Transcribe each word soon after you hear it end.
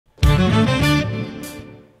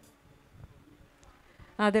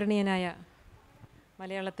ആദരണീയനായ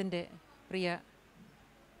മലയാളത്തിൻ്റെ പ്രിയ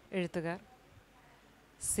എഴുത്തുകാർ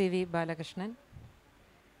CV ബാലകൃഷ്ണൻ,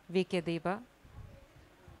 VK ദീപ,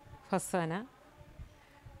 ഫർസാന,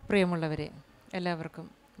 പ്രിയമുള്ളവരെ എല്ലാവർക്കും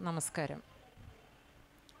നമസ്കാരം.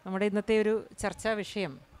 നമ്മുടെ ഇന്നത്തെ ഒരു ചർച്ചാ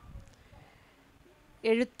വിഷയം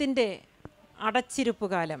എഴുത്തിൻ്റെ അടച്ചിരുപ്പ്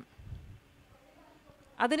കാലം,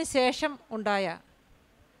 അതിനുശേഷം ഉണ്ടായ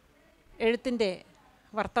എഴുത്തിൻ്റെ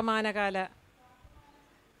വർത്തമാനകാല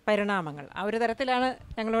പരിണാമങ്ങൾ. ആ ഒരു തരത്തിലാണ്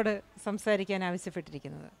ഞങ്ങളോട് സംസാരിക്കാൻ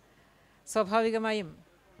ആവശ്യപ്പെട്ടിരിക്കുന്നത്. സ്വാഭാവികമായും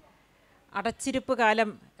അടച്ചിരുപ്പ് കാലം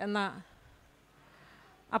എന്ന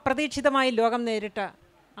അപ്രതീക്ഷിതമായി ലോകം നേരിട്ട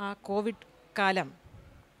ആ കോവിഡ് കാലം,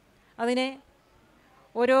 അതിനെ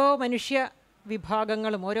ഓരോ മനുഷ്യ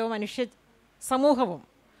വിഭാഗങ്ങളും ഓരോ മനുഷ്യ സമൂഹവും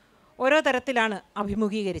ഓരോ തരത്തിലാണ്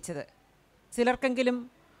അഭിമുഖീകരിച്ചത്. ചിലർക്കെങ്കിലും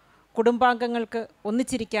കുടുംബാംഗങ്ങൾക്ക്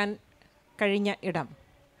ഒന്നിച്ചിരിക്കാൻ കഴിഞ്ഞ ഇടം,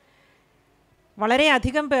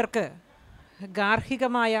 വളരെയധികം പേർക്ക്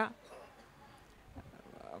ഗാർഹികമായ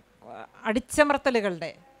അടിച്ചമർത്തലുകളുടെ,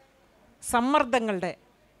 സമ്മർദ്ദങ്ങളുടെ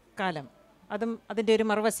കാലം, അതും അതിൻ്റെ ഒരു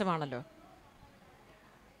മറുവശമാണല്ലോ.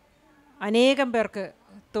 അനേകം പേർക്ക്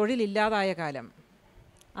തൊഴിലില്ലാതായ കാലം.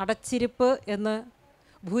 അടച്ചിരിപ്പ് എന്ന്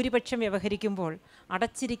ഭൂരിപക്ഷം വ്യവഹരിക്കുമ്പോൾ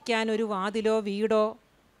അടച്ചിരിക്കാൻ ഒരു വാതിലോ വീടോ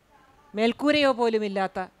മേൽക്കൂരയോ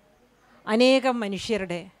പോലുമില്ലാത്ത അനേകം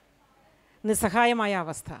മനുഷ്യരുടെ നിസ്സഹായമായ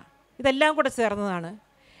അവസ്ഥ, ഇതെല്ലാം കൂടെ ചേർന്നതാണ്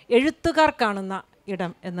എഴുത്തുകാർ കാണുന്ന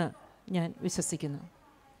ഇടം എന്ന് ഞാൻ വിശ്വസിക്കുന്നു.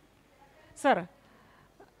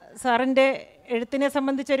 സാറിൻ്റെ എഴുത്തിനെ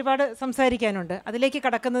സംബന്ധിച്ച് ഒരുപാട് സംസാരിക്കാനുണ്ട്. അതിലേക്ക്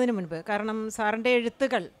കടക്കുന്നതിന് മുൻപ്, കാരണം സാറിൻ്റെ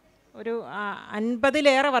എഴുത്തുകൾ ഒരു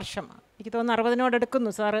 50-ലേറെ വർഷം, എനിക്ക് തോന്നുന്നു 60-നോടടുക്കുന്നു,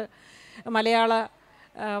 സാറ്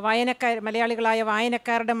മലയാളികളായ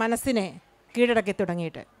വായനക്കാരുടെ മനസ്സിനെ കീഴടക്കി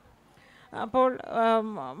തുടങ്ങിയിട്ട്. അപ്പോൾ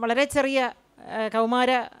വളരെ ചെറിയ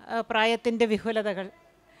കൗമാര പ്രായത്തിൻ്റെ വിഹുലതകൾ,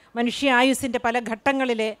 മനുഷ്യ ആയുസ്സിൻ്റെ പല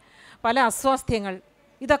ഘട്ടങ്ങളിലെ പല അസ്വാസ്ഥ്യങ്ങൾ,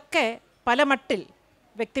 ഇതൊക്കെ പല മട്ടിൽ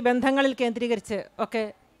വ്യക്തിബന്ധങ്ങളിൽ കേന്ദ്രീകരിച്ച് ഒക്കെ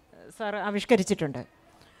സാർ ആവിഷ്കരിച്ചിട്ടുണ്ട്.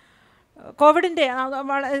 കോവിഡിൻ്റെ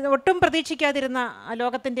ഒട്ടും പ്രതീക്ഷിക്കാതിരുന്ന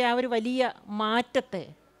ലോകത്തിൻ്റെ ആ ഒരു വലിയ മാറ്റത്തെ,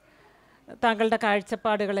 താങ്കളുടെ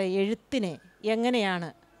കാഴ്ചപ്പാടുകളെ, എഴുത്തിനെ എങ്ങനെയാണ്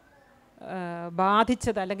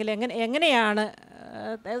ബാധിച്ചത്, അല്ലെങ്കിൽ എങ്ങനെയാണ്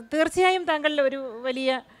തീർച്ചയായും താങ്കളുടെ ഒരു വലിയ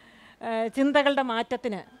ചിന്തകളുടെ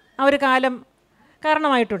മാറ്റത്തിന് ആ ഒരു കാലം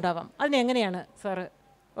കാരണമായിട്ടുണ്ടാവാം. അതിനെങ്ങനെയാണ് സാറ്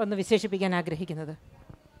ഒന്ന് വിശേഷിപ്പിക്കാൻ ആഗ്രഹിക്കുന്നത്?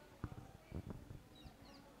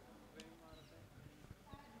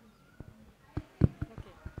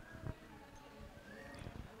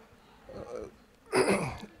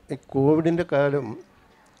 കോവിഡിൻ്റെ കാലം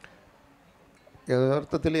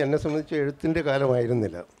യഥാർത്ഥത്തിൽ എന്നെ സംബന്ധിച്ച് എഴുത്തിൻ്റെ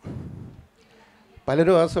കാലമായിരുന്നില്ല.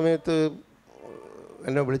 പലരും ആ സമയത്ത്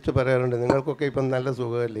എന്നെ വിളിച്ച് പറയാറുണ്ട്, നിങ്ങൾക്കൊക്കെ ഇപ്പം നല്ല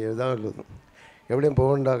സുഖമല്ലേ, എഴുതാമല്ലോ, എവിടെയും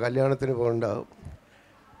പോകണ്ട, കല്യാണത്തിന് പോകണ്ട,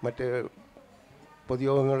 മറ്റ്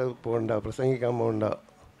പൊതുയോഗങ്ങൾ പോകണ്ട, പ്രസംഗിക്കാൻ പോകണ്ട.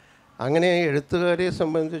 അങ്ങനെ എഴുത്തുകാരെ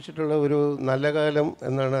സംബന്ധിച്ചിട്ടുള്ള ഒരു നല്ല കാലം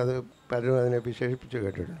എന്നാണ് അത് പലരും അതിനെ വിശേഷിപ്പിച്ച്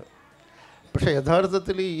കേട്ടിട്ടുണ്ട്. പക്ഷേ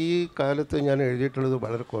യഥാർത്ഥത്തിൽ ഈ കാലത്ത് ഞാൻ എഴുതിയിട്ടുള്ളത്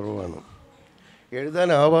വളരെ കുറവാണ്.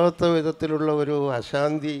 എഴുതാനാവാത്ത വിധത്തിലുള്ള ഒരു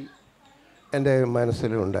അശാന്തി എൻ്റെ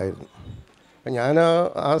മനസ്സിലുണ്ടായിരുന്നു. ഞാൻ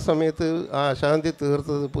ആ സമയത്ത് ആ അശാന്തി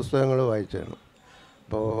തീർത്തത് പുസ്തകങ്ങൾ വായിച്ചാണ്.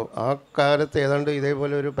 അപ്പോൾ ആ കാലത്ത് ഏതാണ്ട്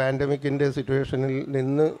ഇതേപോലെ ഒരു പാൻഡമിക്കിൻ്റെ സിറ്റുവേഷനിൽ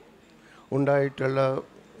നിന്ന് ഉണ്ടായിട്ടുള്ള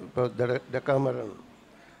ഇപ്പോൾ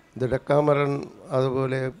ഡെക്കാമറൻ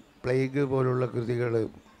അതുപോലെ പ്ലേഗ് പോലുള്ള കൃതികൾ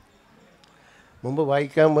മുമ്പ്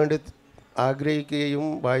വായിക്കാൻ വേണ്ടി ആഗ്രഹിക്കുകയും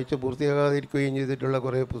വായിച്ച് പൂർത്തിയാകാതിരിക്കുകയും ചെയ്തിട്ടുള്ള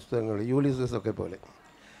കുറേ പുസ്തകങ്ങൾ, യൂലിസസ് ഒക്കെ പോലെ,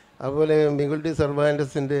 അതുപോലെ മിഗുൽ ഡി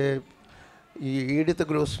സർവാൻഡസിൻ്റെ ഈ ഈഡിത്ത്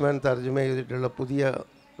ഗ്രൂസ്മാൻ തർജ്ജമ ചെയ്തിട്ടുള്ള പുതിയ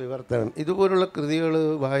വിവർത്തനം, ഇതുപോലുള്ള കൃതികൾ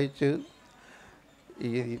വായിച്ച്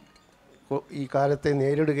ഈ കാലത്തെ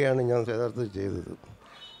നേരിടുകയാണ് ഞാൻ യഥാർത്ഥത്തിൽ ചെയ്തത്.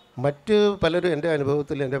 മറ്റ് പലരും എൻ്റെ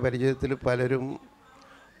അനുഭവത്തിൽ, എൻ്റെ പരിചയത്തിൽ പലരും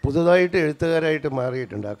പുതുതായിട്ട് എഴുത്തുകാരായിട്ട്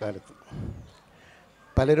മാറിയിട്ടുണ്ട് ആ കാലത്ത്.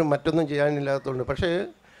 പലരും മറ്റൊന്നും ചെയ്യാനില്ലാത്തതുകൊണ്ട്. പക്ഷേ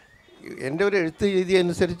എൻ്റെ ഒരു എഴുത്ത് രീതി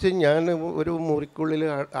അനുസരിച്ച് ഞാൻ ഒരു മുറിക്കുള്ളിൽ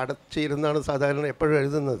അടച്ചിരുന്നാണ് സാധാരണ എപ്പോഴും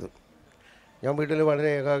എഴുതുന്നത്. ഞാൻ വീട്ടിൽ വളരെ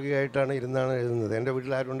ഏകാഗ്രമായിട്ടാണ് ഇരുന്നാണ് എഴുതുന്നത്. എൻ്റെ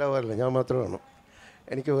വീട്ടിൽ ആരും ഉണ്ടാവാറില്ല, ഞാൻ മാത്രമാണ്,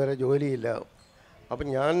 എനിക്ക് വേറെ ജോലിയില്ല. അപ്പം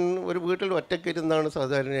ഞാൻ ഒരു വീട്ടിൽ ഒറ്റയ്ക്കിരുന്നാണ്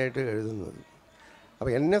സാധാരണയായിട്ട് എഴുതുന്നത്.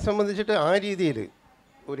 അപ്പോൾ എന്നെ സംബന്ധിച്ചിട്ട് ആ രീതിയിൽ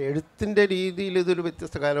ഒരു എഴുത്തിൻ്റെ രീതിയിൽ ഇതൊരു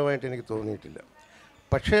വ്യത്യസ്ത കാലമായിട്ട് എനിക്ക് തോന്നിയിട്ടില്ല.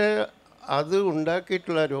 പക്ഷേ അത്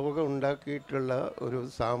ഉണ്ടാക്കിയിട്ടുള്ള, രോഗം ഉണ്ടാക്കിയിട്ടുള്ള ഒരു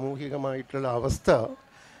സാമൂഹികമായിട്ടുള്ള അവസ്ഥ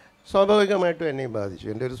സ്വാഭാവികമായിട്ടും എന്നെയും ബാധിച്ചു.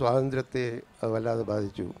 എൻ്റെ ഒരു സ്വാതന്ത്ര്യത്തെ അത് വല്ലാതെ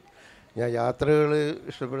ബാധിച്ചു. ഞാൻ യാത്രകൾ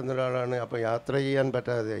ഇഷ്ടപ്പെടുന്ന ഒരാളാണ്. അപ്പോൾ യാത്ര ചെയ്യാൻ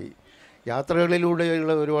പറ്റാതെയായി.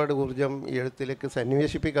 യാത്രകളിലൂടെയുള്ള ഒരുപാട് ഊർജം ഈ എഴുത്തിലേക്ക്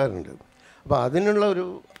സന്നിവേശിപ്പിക്കാറുണ്ട്. അപ്പോൾ അതിനുള്ള ഒരു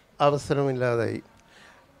അവസരമില്ലാതായി.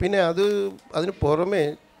 പിന്നെ അതിന് പുറമെ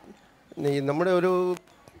നമ്മുടെ ഒരു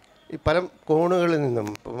ഈ പല കോണുകളിൽ നിന്നും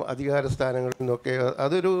അധികാര സ്ഥാനങ്ങളിൽ നിന്നൊക്കെ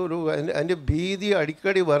അതിൻ്റെ ഭീതി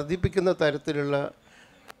അടിക്കടി വർദ്ധിപ്പിക്കുന്ന തരത്തിലുള്ള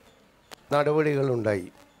നടപടികളുണ്ടായി.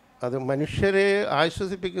 അത് മനുഷ്യരെ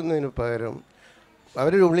ആശ്വസിപ്പിക്കുന്നതിന് പകരം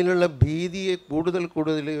അവരുടെ ഉള്ളിലുള്ള ഭീതിയെ കൂടുതൽ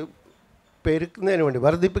പെരുക്കുന്നതിന് വേണ്ടി,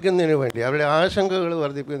 വർദ്ധിപ്പിക്കുന്നതിന് വേണ്ടി, അവരുടെ ആശങ്കകൾ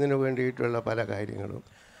വർദ്ധിപ്പിക്കുന്നതിന് വേണ്ടിയിട്ടുള്ള പല കാര്യങ്ങളും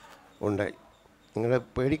ഉണ്ടായി. നിങ്ങൾ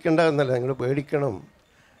പേടിക്കേണ്ട എന്നല്ല, നിങ്ങൾ പേടിക്കണം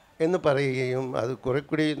എന്ന് പറയുകയും അത് കുറെ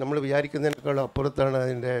കൂടി നമ്മൾ വിചാരിക്കുന്നതിനേക്കാളും അപ്പുറത്താണ്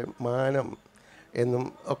അതിൻ്റെ മാനം എന്നും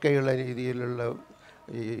ഒക്കെയുള്ള രീതിയിലുള്ള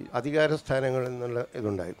ഈ അധികാര സ്ഥാനങ്ങളിൽ നിന്നുള്ള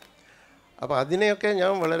ഇതുണ്ടായി. അപ്പോൾ അതിനെയൊക്കെ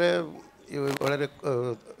ഞാൻ വളരെ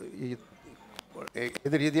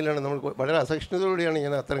ഏത് രീതിയിലാണ് നമ്മൾ വളരെ അസഹിഷ്ണുതയോടെയാണ്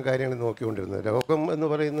ഞാൻ അത്തരം കാര്യങ്ങൾ നോക്കിക്കൊണ്ടിരുന്നത്. രോഗം എന്ന്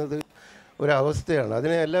പറയുന്നത് ഒരവസ്ഥയാണ്,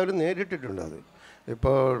 അതിനെ എല്ലാവരും നേരിട്ടിട്ടുണ്ട്. അത്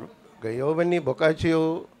ഇപ്പോൾ ഗയോവന്നി ബൊക്കാച്ചിയോ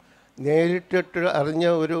നേരിട്ടിട്ട് അറിഞ്ഞ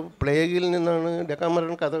ഒരു പ്ലേഗിൽ നിന്നാണ്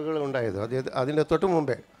ഡെക്കാമറൻ കഥകൾ ഉണ്ടായത്. അതിൻ്റെ തൊട്ട്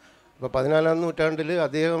മുമ്പേ, ഇപ്പോൾ 14-ാം നൂറ്റാണ്ടിൽ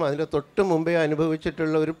അദ്ദേഹം അതിൻ്റെ തൊട്ട് മുമ്പേ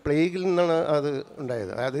അനുഭവിച്ചിട്ടുള്ള ഒരു പ്ലേഗിൽ നിന്നാണ് അത്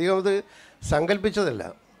ഉണ്ടായത്. അദ്ദേഹം അത് സങ്കല്പിച്ചതല്ല,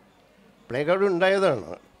 പ്ലേഗ് അവിടെ ഉണ്ടായതാണ്.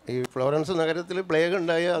 ഈ ഫ്ലോറൻസ് നഗരത്തിൽ പ്ലേഗ്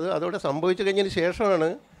ഉണ്ടായ അതോടെ സംഭവിച്ചു കഴിഞ്ഞതിന് ശേഷമാണ്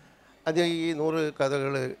അത് ഈ 100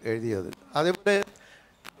 കഥകൾ എഴുതിയത്. അതേപോലെ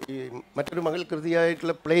ഈ മറ്റൊരു മകൾ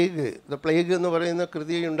കൃതിയായിട്ടുള്ള പ്ലേഗ് എന്ന് പറയുന്ന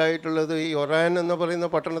കൃതി ഉണ്ടായിട്ടുള്ളത് ഈ ഒറാൻ എന്ന് പറയുന്ന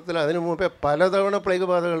പട്ടണത്തിൽ അതിനു മുമ്പേ പലതവണ പ്ലേഗ്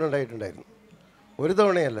ബാധകൾ ഉണ്ടായിട്ടുണ്ടായിരുന്നു. ഒരു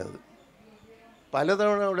തവണയല്ല, അത്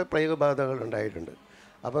പലതവണ അവിടെ പ്ലേഗ് ബാധകൾ ഉണ്ടായിട്ടുണ്ട്.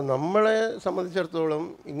 അപ്പം നമ്മളെ സംബന്ധിച്ചിടത്തോളം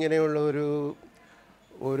ഇങ്ങനെയുള്ള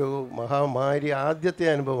ഒരു മഹാമാരി ആദ്യത്തെ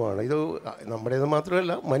അനുഭവമാണ് ഇത്. നമ്മുടേത്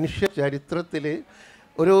മാത്രമല്ല, മനുഷ്യ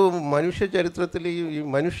ചരിത്രത്തിൽ ഈ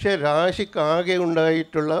മനുഷ്യരാശിക്കാകെ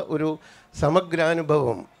ഉണ്ടായിട്ടുള്ള ഒരു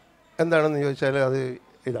സമഗ്രാനുഭവം എന്താണെന്ന് ചോദിച്ചാൽ അത്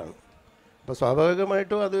ഇതാണ്. അപ്പോൾ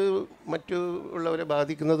സ്വാഭാവികമായിട്ടും അത് മറ്റുള്ളവരെ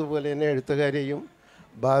ബാധിക്കുന്നത് പോലെ തന്നെ എഴുത്തുകാരെയും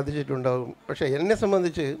ബാധിച്ചിട്ടുണ്ടാകും. പക്ഷേ എന്നെ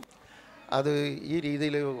സംബന്ധിച്ച് അത് ഈ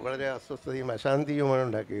രീതിയിൽ വളരെ അസ്വസ്ഥതയും അശാന്തിയുമാണ്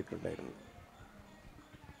ഉണ്ടാക്കിയിട്ടുണ്ടായിരുന്നത്.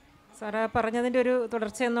 സാറ് പറഞ്ഞതിൻ്റെ ഒരു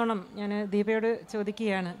തുടർച്ചയെന്നോണം ഞാൻ ദീപയോട്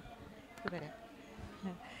ചോദിക്കുകയാണ്.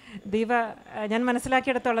 ദീപ, ഞാൻ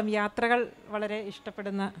മനസ്സിലാക്കിയിടത്തോളം യാത്രകൾ വളരെ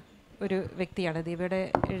ഇഷ്ടപ്പെടുന്ന ഒരു വ്യക്തിയാണ്. ദീപയുടെ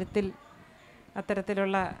എഴുത്തിൽ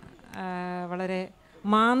അത്തരത്തിലുള്ള വളരെ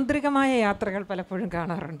മാന്ത്രികമായ യാത്രകൾ പലപ്പോഴും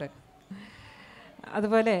കാണാറുണ്ട്.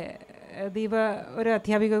 അതുപോലെ ദീപ ഒരു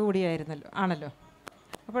അധ്യാപിക ആണല്ലോ.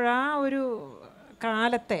 അപ്പോൾ ആ ഒരു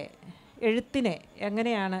കാലത്തെ എഴുത്തിനെ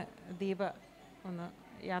എങ്ങനെയാണ് ദീപ ഒന്ന്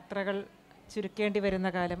യാത്രകൾ ചുരുക്കേണ്ടി വരുന്ന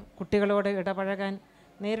കാലം, കുട്ടികളോട്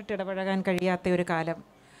നേരിട്ട് ഇടപഴകാൻ കഴിയാത്ത ഒരു കാലം,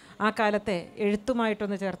 ആ കാലത്തെ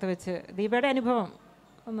എഴുത്തുമായിട്ടൊന്ന് ചേർത്ത് വെച്ച് ദീപയുടെ അനുഭവം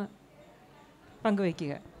ഒന്ന്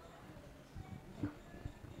പങ്കുവയ്ക്കുക.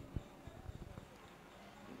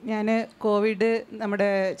 ഞാൻ കോവിഡ്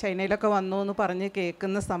നമ്മുടെ ചൈനയിലൊക്കെ വന്നു എന്ന് പറഞ്ഞ്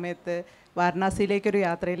കേൾക്കുന്ന സമയത്ത് വാരണാസിയിലേക്കൊരു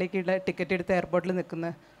യാത്രയിലേക്കുള്ള ടിക്കറ്റ് എടുത്ത് എയർപോർട്ടിൽ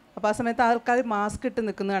നിൽക്കുന്നത്. അപ്പോൾ ആ സമയത്ത് ആൾക്കാർ മാസ്ക് ഇട്ട്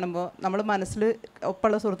നിൽക്കുന്ന കാണുമ്പോൾ നമ്മൾ മനസ്സിൽ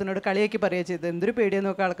ഒപ്പമുള്ള സുഹൃത്തിനോട് കളിയാക്കി പറയുക ചെയ്ത്, എന്തൊരു പേടിയെന്ന്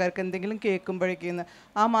നോക്കുക ആൾക്കാർക്ക് എന്തെങ്കിലും കേൾക്കുമ്പോഴേക്കും.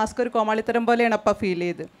 ആ മാസ്ക് ഒരു കോമാളിത്തരം പോലെയാണ് അപ്പം ഫീൽ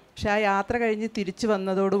ചെയ്ത്. പക്ഷേ ആ യാത്ര കഴിഞ്ഞ് തിരിച്ച്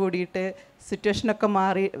വന്നതോട് കൂടിയിട്ട് സിറ്റുവേഷനൊക്കെ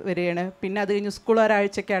മാറി വരികയാണ്. പിന്നെ അത് കഴിഞ്ഞ് സ്കൂൾ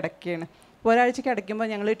ഒരാഴ്ചയ്ക്ക് അടയ്ക്കുകയാണ്. ഒരാഴ്ചയ്ക്ക് അടയ്ക്കുമ്പോൾ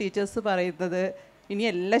ഞങ്ങൾ ടീച്ചേഴ്സ് പറയുന്നത് ഇനി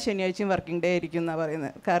എല്ലാ ശനിയാഴ്ചയും വർക്കിംഗ് ഡേ ആയിരിക്കും എന്നാണ്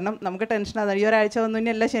പറയുന്നത്. കാരണം നമുക്ക് ടെൻഷൻ അതാണ്, ഈ ഒരാഴ്ച വന്നു ഇനി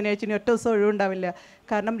എല്ലാ ശനിയാഴ്ച ഇനി ഒറ്റ ദിവസം ഒഴിവുണ്ടാവില്ല.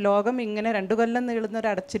 കാരണം ലോകം ഇങ്ങനെ 2 കൊല്ലം നീളുന്ന ഒരു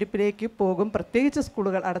അടച്ചിരിപ്പിലേക്ക് പോകും. പ്രത്യേകിച്ച്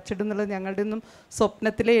സ്കൂളുകൾ അടച്ചിടുന്നുള്ളത് ഞങ്ങളുടെ ഒന്നും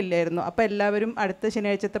സ്വപ്നത്തിലേ ഇല്ലായിരുന്നു. അപ്പോൾ എല്ലാവരും അടുത്ത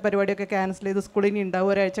ശനിയാഴ്ചത്തെ പരിപാടിയൊക്കെ ക്യാൻസൽ ചെയ്ത് സ്കൂളിൽ ഇനി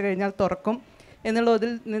ഉണ്ടാവും, ഒരാഴ്ച കഴിഞ്ഞാൽ തുറക്കും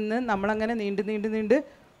എന്നുള്ളതിൽ നിന്ന് നമ്മളങ്ങനെ നീണ്ട്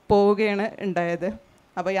പോവുകയാണ് ഉണ്ടായത്.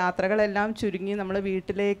 അപ്പോൾ യാത്രകളെല്ലാം ചുരുങ്ങി നമ്മൾ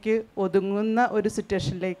വീട്ടിലേക്ക് ഒതുങ്ങുന്ന ഒരു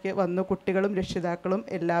സിറ്റുവേഷനിലേക്ക് വന്നു, കുട്ടികളും രക്ഷിതാക്കളും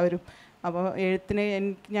എല്ലാവരും. അപ്പോൾ എഴുത്തിന്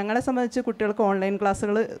ഞങ്ങളെ സംബന്ധിച്ച് കുട്ടികൾക്ക് ഓൺലൈൻ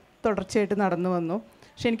ക്ലാസ്സുകൾ തുടർച്ചയായിട്ട് നടന്നു വന്നു.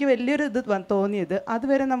 പക്ഷെ എനിക്ക് വലിയൊരു തോന്നിയത്,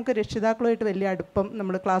 അതുവരെ നമുക്ക് രക്ഷിതാക്കളുമായിട്ട് വലിയ അടുപ്പം,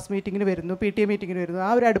 നമ്മൾ ക്ലാസ് മീറ്റിങ്ങിന് വരുന്നു, PTA മീറ്റിങ്ങിന് വരുന്നു,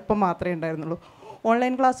 ആ ഒരു അടുപ്പം മാത്രമേ ഉണ്ടായിരുന്നുള്ളൂ.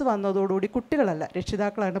 ഓൺലൈൻ ക്ലാസ് വന്നതോടുകൂടി കുട്ടികളല്ല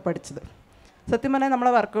രക്ഷിതാക്കളാണ് പഠിച്ചത്. സത്യം പറഞ്ഞാൽ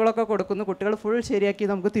നമ്മളെ വർക്കുകളൊക്കെ കൊടുക്കുന്നു, കുട്ടികൾ ഫുൾ ശരിയാക്കി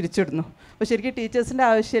നമുക്ക് തിരിച്ചിടുന്നു. അപ്പോൾ ശരിക്കും ടീച്ചേഴ്സിൻ്റെ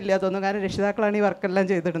ആവശ്യമില്ല തോന്നുന്നു, കാരണം രക്ഷിതാക്കളാണ് ഈ വർക്കെല്ലാം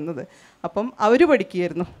ചെയ്തിടുന്നത്. അപ്പം അവർ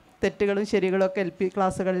പഠിക്കുകയായിരുന്നു. തെറ്റുകളും ശരികളും ഒക്കെ LP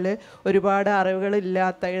ക്ലാസ്സുകളിൽ ഒരുപാട്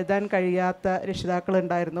അറിവുകളില്ലാത്ത, എഴുതാൻ കഴിയാത്ത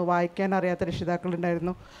രക്ഷിതാക്കളുണ്ടായിരുന്നു, വായിക്കാൻ അറിയാത്ത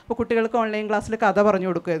രക്ഷിതാക്കളുണ്ടായിരുന്നു. അപ്പോൾ കുട്ടികൾക്ക് ഓൺലൈൻ ക്ലാസ്സിൽ കഥ പറഞ്ഞു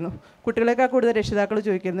കൊടുക്കുമായിരുന്നു. കുട്ടികളെക്കാൾ കൂടുതൽ രക്ഷിതാക്കൾ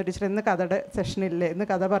ചോദിക്കുന്നു, ടീച്ചർ ഇന്ന് കഥയുടെ സെഷനില്ലേ, ഇന്ന്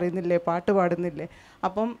കഥ പറയുന്നില്ലേ, പാട്ട് പാടുന്നില്ലേ.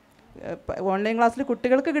 അപ്പം ഓൺലൈൻ ക്ലാസ്സിൽ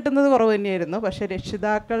കുട്ടികൾക്ക് കിട്ടുന്നത് കുറവ് തന്നെയായിരുന്നു. പക്ഷേ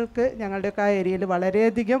രക്ഷിതാക്കൾക്ക് ഞങ്ങളുടെയൊക്കെ ആ ഏരിയയിൽ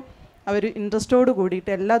വളരെയധികം അവർ ഇൻട്രസ്റ്റോട്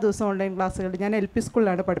കൂടിയിട്ട് എല്ലാ ദിവസവും ഓൺലൈൻ ക്ലാസ്സുകൾ, ഞാൻ LP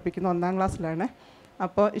സ്കൂളിലാണ് പഠിപ്പിക്കുന്നത്, 1ാം ക്ലാസ്സിലാണ്.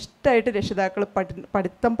 അപ്പോൾ ഇഷ്ടമായിട്ട് രക്ഷിതാക്കൾ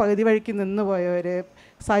പഠിത്തം പകുതി വഴിക്ക് നിന്ന് പോയവർ,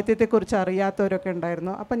 സാഹിത്യത്തെക്കുറിച്ച് അറിയാത്തവരൊക്കെ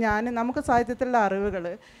ഉണ്ടായിരുന്നു. അപ്പോൾ നമുക്ക് സാഹിത്യത്തിലുള്ള അറിവുകൾ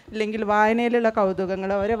ഇല്ലെങ്കിൽ വായനയിലുള്ള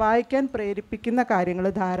കൗതുകങ്ങൾ, അവരെ വായിക്കാൻ പ്രേരിപ്പിക്കുന്ന കാര്യങ്ങൾ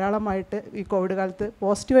ധാരാളമായിട്ട് ഈ കോവിഡ് കാലത്ത്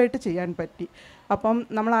പോസിറ്റീവായിട്ട് ചെയ്യാൻ പറ്റി. അപ്പം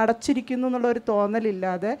നമ്മൾ അടച്ചിരിക്കുന്നു എന്നുള്ളൊരു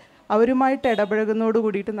തോന്നലില്ലാതെ അവരുമായിട്ട് ഇടപഴകുന്നതോട്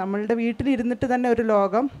കൂടിയിട്ട് നമ്മളുടെ വീട്ടിലിരുന്നിട്ട് തന്നെ ഒരു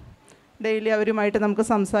ലോകം ഡെയിലി അവരുമായിട്ട് നമുക്ക്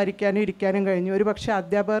സംസാരിക്കാനും ഇരിക്കാനും കഴിഞ്ഞു. ഒരു പക്ഷേ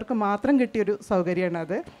അധ്യാപകർക്ക് മാത്രം കിട്ടിയൊരു സൗകര്യമാണ്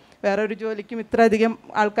അത്. വേറെ ഒരു ജോലിക്കും ഇത്രയധികം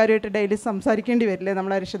ആൾക്കാരുമായിട്ട് ഡെയിലി സംസാരിക്കേണ്ടി വരില്ലേ?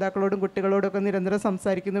 നമ്മളെ രക്ഷിതാക്കളോടും കുട്ടികളോടൊക്കെ നിരന്തരം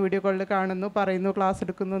സംസാരിക്കുന്നു, വീഡിയോ കോളിൽ കാണുന്നു, പറയുന്നു, ക്ലാസ്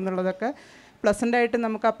എടുക്കുന്നു എന്നുള്ളതൊക്കെ പ്ലസൻ്റായിട്ട്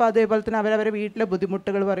നമുക്ക്. അപ്പോൾ അതേപോലെ തന്നെ അവരവരെ വീട്ടിലെ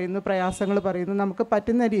ബുദ്ധിമുട്ടുകൾ പറയുന്നു, പ്രയാസങ്ങൾ പറയുന്നു. നമുക്ക്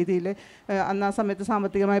പറ്റുന്ന രീതിയിൽ അന്ന് ആ സമയത്ത്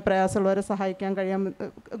സാമ്പത്തികമായി പ്രയാസമുള്ളവരെ സഹായിക്കാൻ കഴിയാൻ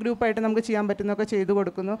ഗ്രൂപ്പായിട്ട് നമുക്ക് ചെയ്യാൻ പറ്റുന്നതൊക്കെ ചെയ്തു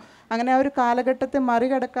കൊടുക്കുന്നു. അങ്ങനെ ആ ഒരു കാലഘട്ടത്തെ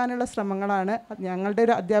മറികടക്കാനുള്ള ശ്രമങ്ങളാണ് ഞങ്ങളുടെ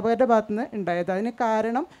ഒരു അധ്യാപകരുടെ ഭാഗത്തു നിന്ന് ഉണ്ടായത്. അതിന്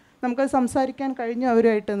കാരണം നമുക്കത് സംസാരിക്കാൻ കഴിഞ്ഞു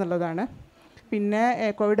അവരുമായിട്ട് എന്നുള്ളതാണ്. പിന്നെ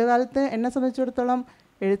കോവിഡ് കാലത്ത് എന്നെ സംബന്ധിച്ചിടത്തോളം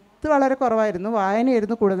എഴുത്ത് വളരെ കുറവായിരുന്നു,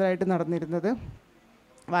 വായനയായിരുന്നു കൂടുതലായിട്ട് നടന്നിരുന്നത്.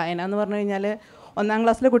 വായന എന്ന് പറഞ്ഞു കഴിഞ്ഞാൽ 1ാം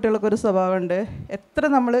ക്ലാസ്സിലെ കുട്ടികൾക്ക് ഒരു സ്വഭാവമുണ്ട്. എത്ര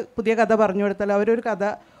നമ്മൾ പുതിയ കഥ പറഞ്ഞു കൊടുത്താലും അവരൊരു കഥ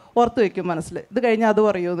ഓർത്ത് വയ്ക്കും മനസ്സിൽ. ഇത് കഴിഞ്ഞാൽ അത്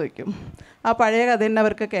പറയുമെന്ന് വയ്ക്കും. ആ പഴയ കഥ തന്നെ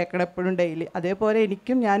അവർക്ക് കേൾക്കണം എപ്പോഴും ഡെയിലി. അതേപോലെ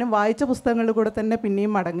ഞാനും വായിച്ച പുസ്തകങ്ങളിൽ കൂടെ തന്നെ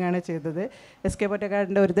പിന്നെയും മടങ്ങുകയാണ് ചെയ്തത്. SK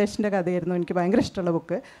പൊറ്റക്കാടിൻ്റെ ഒരു ദേശിൻ്റെ കഥയായിരുന്നു എനിക്ക് ഭയങ്കര ഇഷ്ടമുള്ള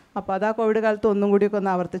ബുക്ക്. അപ്പോൾ അത് ആ കോവിഡ് കാലത്ത് ഒന്നും കൂടിയൊക്കെ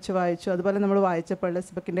ഒന്ന് ആവർത്തിച്ച് വായിച്ചു. അതുപോലെ നമ്മൾ വായിച്ചപ്പോൾ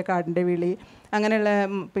സിബക്കിൻ്റെ കാടിൻ്റെ വിളി, അങ്ങനെയുള്ള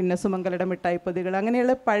പിന്നെ സുമംഗലയുടെ മിഠായിപ്പൊതികൾ,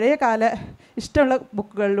 അങ്ങനെയുള്ള പഴയ കാല ഇഷ്ടമുള്ള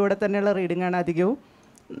ബുക്കുകളിലൂടെ തന്നെയുള്ള റീഡിങ്ങാണ് അധികവും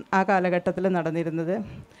ആ കാലഘട്ടത്തിൽ നടന്നിരുന്നത്.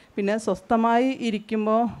 പിന്നെ സ്വസ്ഥമായി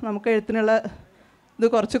ഇരിക്കുമ്പോൾ നമുക്ക് എഴുത്തിനുള്ള ഇത്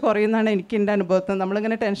കുറച്ച് കുറയുന്നതാണ് എനിക്ക് എൻ്റെ അനുഭവത്തിൽ.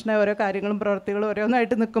 നമ്മളിങ്ങനെ ടെൻഷനായി ഓരോ കാര്യങ്ങളും പ്രവർത്തികളും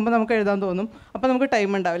ഓരോന്നായിട്ട് നിൽക്കുമ്പോൾ നമുക്ക് എഴുതാൻ തോന്നും. അപ്പോൾ നമുക്ക്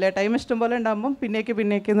ടൈം ഉണ്ടാവില്ല. ടൈം ഇഷ്ടം പോലെ ഉണ്ടാകുമ്പം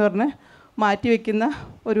പിന്നേക്ക് എന്ന് പറഞ്ഞ് മാറ്റി വയ്ക്കുന്ന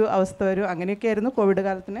ഒരു അവസ്ഥ വരും. അങ്ങനെയൊക്കെയായിരുന്നു കോവിഡ്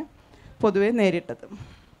കാലത്തിന് പൊതുവെ നേരിട്ടത്.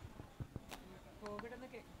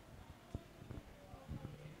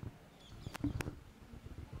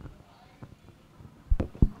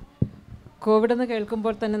 കോവിഡ് എന്ന്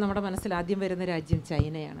കേൾക്കുമ്പോൾ തന്നെ നമ്മുടെ മനസ്സിൽ ആദ്യം വരുന്ന രാജ്യം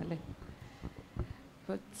ചൈനയാണല്ലേ.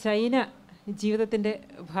 അപ്പോൾ ചൈന ജീവിതത്തിൻ്റെ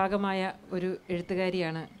ഭാഗമായ ഒരു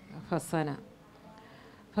എഴുത്തുകാരിയാണ് ഫർസാന.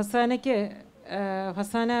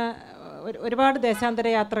 ഫർസാന ഒരുപാട് ദേശാന്തര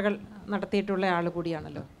യാത്രകൾ നടത്തിയിട്ടുള്ള ആൾ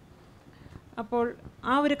കൂടിയാണല്ലോ. അപ്പോൾ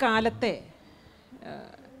ആ ഒരു കാലത്തെ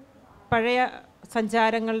പഴയ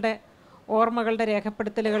സഞ്ചാരങ്ങളുടെ ഓർമ്മകളുടെ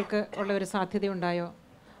രേഖപ്പെടുത്തലുകൾക്ക് ഉള്ള ഒരു സാധ്യതയുണ്ടായോ?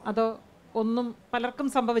 അതോ ഒന്നും പലർക്കും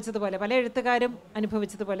സംഭവിച്ചതുപോലെ, പല എഴുത്തുകാരും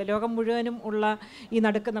അനുഭവിച്ചതുപോലെ, ലോകം മുഴുവനും ഉള്ള ഈ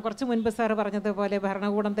നടക്കുന്ന, കുറച്ച് മുൻപ് സാറ് പറഞ്ഞതുപോലെ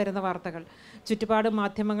ഭരണകൂടം തരുന്ന വാർത്തകൾ, ചുറ്റുപാട്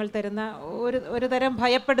മാധ്യമങ്ങൾ തരുന്ന ഒരു തരം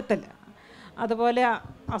ഭയപ്പെടുത്തൽ, അതുപോലെ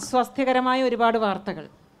അസ്വാസ്ഥ്യകരമായ ഒരുപാട് വാർത്തകൾ,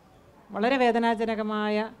 വളരെ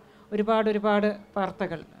വേദനാജനകമായ ഒരുപാട്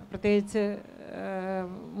വാർത്തകൾ, പ്രത്യേകിച്ച്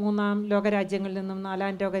 3ാം ലോകരാജ്യങ്ങളിൽ നിന്നും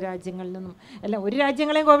 4ാം ലോകരാജ്യങ്ങളിൽ നിന്നും എല്ലാം. ഒരു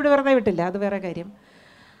രാജ്യങ്ങളെയും കോവിഡ് വെറുതെ വിട്ടില്ല, അത് വേറെ കാര്യം.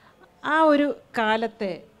 ആ ഒരു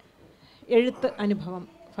കാലത്തെ എഴുത്ത് അനുഭവം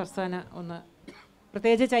ഫർസാന ഒന്ന്,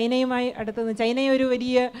 പ്രത്യേകിച്ച് ചൈനയുമായി അടുത്തുനിന്ന്, ചൈനയെ ഒരു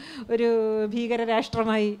വലിയ ഒരു ഭീകര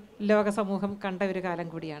രാഷ്ട്രമായി ലോക സമൂഹം കണ്ട ഒരു കാലം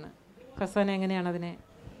കൂടിയാണ്. ഫർസാന എങ്ങനെയാണ് അതിനെ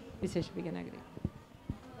വിശേഷിപ്പിക്കാൻ ആഗ്രഹിക്കുന്നത്?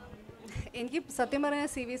 എനിക്ക് സത്യം പറഞ്ഞാൽ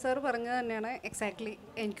CV സാർ പറഞ്ഞത് തന്നെയാണ് എക്സാക്ട്ലി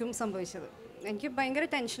എനിക്കും സംഭവിച്ചത്. എനിക്ക് ഭയങ്കര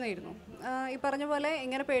ടെൻഷനായിരുന്നു. ഈ പറഞ്ഞ പോലെ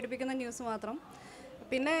ഇങ്ങനെ പേടിപ്പിക്കുന്ന ന്യൂസ് മാത്രം.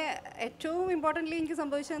 പിന്നെ ഏറ്റവും ഇമ്പോർട്ടൻ്റ്ലി എനിക്ക്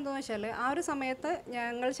സംഭവിച്ചത് എന്താണെന്ന് വെച്ചാൽ, ആ ഒരു സമയത്ത്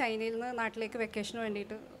ഞങ്ങൾ ചൈനയിൽ നിന്ന് നാട്ടിലേക്ക് വെക്കേഷന്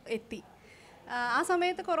വേണ്ടിയിട്ട് എത്തി. ആ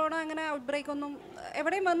സമയത്ത് കൊറോണ അങ്ങനെ ഔട്ട് ബ്രേക്ക് ഒന്നും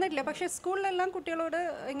എവിടെയും വന്നിട്ടില്ല. പക്ഷേ സ്കൂളിലെല്ലാം കുട്ടികളോട്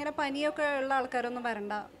ഇങ്ങനെ പനിയൊക്കെ ഉള്ള ആൾക്കാരൊന്നും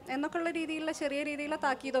വരണ്ട എന്നൊക്കെയുള്ള രീതിയിലുള്ള ചെറിയ രീതിയിലുള്ള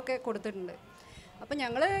താക്കീതൊക്കെ കൊടുത്തിട്ടുണ്ട്. അപ്പോൾ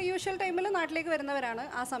ഞങ്ങൾ യൂഷ്വൽ ടൈമിൽ നാട്ടിലേക്ക് വരുന്നവരാണ്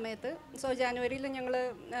ആ സമയത്ത്. സോ ജാനുവരിയിൽ ഞങ്ങൾ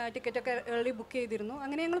ടിക്കറ്റൊക്കെ ഏർലി ബുക്ക് ചെയ്തിരുന്നു.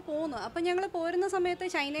 അങ്ങനെ ഞങ്ങൾ പോകുന്നു. അപ്പോൾ ഞങ്ങൾ പോരുന്ന സമയത്ത്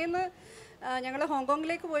ചൈനയിൽ നിന്ന് ഞങ്ങൾ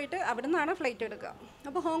ഹോങ്കോങ്ങിലേക്ക് പോയിട്ട് അവിടെ നിന്നാണ് ഫ്ലൈറ്റ് എടുക്കുക.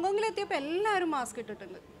 അപ്പോൾ ഹോങ്കോങ്ങിലെത്തിയപ്പോൾ എല്ലാവരും മാസ്ക്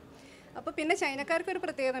ഇട്ടിട്ടുണ്ട്. അപ്പോൾ പിന്നെ ചൈനക്കാർക്ക് ഒരു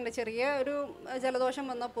പ്രത്യേകത ഉണ്ട്, ചെറിയ ഒരു ജലദോഷം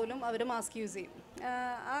വന്നാൽ പോലും അവർ മാസ്ക് യൂസ് ചെയ്യും.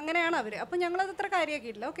 അങ്ങനെയാണ് അവർ. അപ്പോൾ ഞങ്ങളത് അത്ര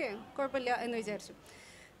കാര്യമാക്കിയിട്ടില്ല, ഓക്കെ കുഴപ്പമില്ല എന്ന് വിചാരിച്ചു.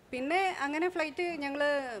 പിന്നെ അങ്ങനെ ഫ്ലൈറ്റ് ഞങ്ങൾ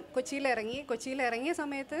കൊച്ചിയിൽ ഇറങ്ങിയ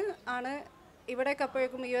സമയത്ത് ആണ് ഇവിടേക്ക്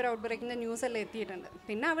അപ്പോഴേക്കും ഈ ഒരു ഔട്ട് ബ്രേക്കിൻ്റെ ന്യൂസ് എല്ലാം എത്തിയിട്ടുണ്ട്.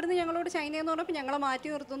 പിന്നെ അവിടുന്ന് ഞങ്ങളോട് ചൈനയെന്ന് പറഞ്ഞപ്പോൾ ഞങ്ങളെ മാറ്റി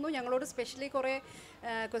നിർത്തുന്നു, ഞങ്ങളോട് സ്പെഷ്യലി കുറേ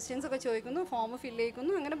ക്വസ്റ്റ്യൻസ് ഒക്കെ ചോദിക്കുന്നു, ഫോം ഫില്ല്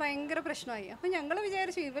ചെയ്യിക്കുന്നു, അങ്ങനെ ഭയങ്കര പ്രശ്നമായി. അപ്പോൾ ഞങ്ങൾ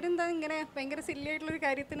വിചാരിച്ചു ഇവരെന്താ ഇങ്ങനെ ഭയങ്കര സില്ലി ആയിട്ടുള്ളൊരു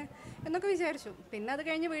കാര്യത്തിന് എന്നൊക്കെ വിചാരിച്ചു. പിന്നെ അത്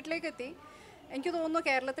കഴിഞ്ഞ് വീട്ടിലേക്ക് എത്തി. എനിക്ക് തോന്നുന്നു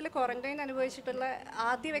കേരളത്തിൽ ക്വാറൻറ്റൈൻ അനുഭവിച്ചിട്ടുള്ള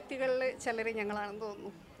ആദ്യ വ്യക്തികളിൽ ചിലർ ഞങ്ങളാണെന്ന്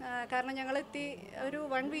തോന്നുന്നു. കാരണം ഞങ്ങളെത്തി ഒരു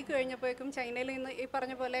 1 വീക്ക് കഴിഞ്ഞപ്പോഴേക്കും ചൈനയിൽ നിന്ന് ഈ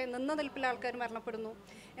പറഞ്ഞ പോലെ നിന്ന നിൽപ്പിൽ ആൾക്കാർ മരണപ്പെടുന്നു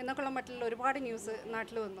എന്നൊക്കെയുള്ള മട്ടിലുള്ള ഒരുപാട് ന്യൂസ്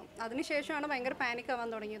നാട്ടിൽ വന്നു. അതിനുശേഷമാണ് ഭയങ്കര പാനിക് ആവാൻ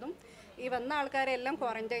തുടങ്ങിയതും ഈ വന്ന ആൾക്കാരെ എല്ലാം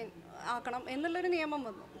ക്വാറൻറ്റൈൻ ആക്കണം എന്നുള്ളൊരു നിയമം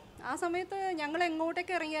വന്നു. ആ സമയത്ത് ഞങ്ങൾ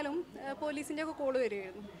എങ്ങോട്ടേക്ക് ഇറങ്ങിയാലും പോലീസിൻ്റെ ഒക്കെ കോള്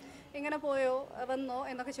വരുമായിരുന്നു, ഇങ്ങനെ പോയോ വന്നോ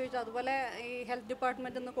എന്നൊക്കെ ചോദിച്ചു. അതുപോലെ ഈ ഹെൽത്ത്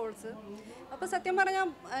ഡിപ്പാർട്ട്മെൻറ്റിൽ നിന്ന് കോൾസ്. അപ്പോൾ സത്യം പറഞ്ഞാൽ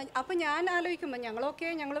അപ്പോൾ ഞാൻ ആലോചിക്കുമ്പോൾ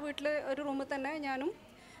ഞങ്ങൾ വീട്ടിൽ ഒരു റൂമിൽ തന്നെ ഞാനും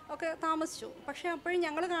ഒക്കെ താമസിച്ചു. പക്ഷേ അപ്പോഴും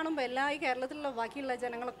ഞങ്ങൾ കാണുമ്പോൾ ഈ കേരളത്തിലുള്ള ബാക്കിയുള്ള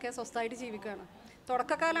ജനങ്ങളൊക്കെ സ്വസ്ഥമായിട്ട് ജീവിക്കുകയാണ്.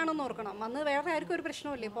 തുടക്കക്കാലാണെന്ന് ഓർക്കണം, അന്ന് വേറെ ആർക്കും ഒരു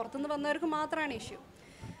പ്രശ്നമില്ല, പുറത്തുനിന്ന് വന്നവർക്ക് മാത്രമാണ് ഇഷ്യൂ.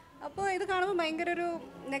 അപ്പോൾ ഇത് കാണുമ്പോൾ ഭയങ്കര ഒരു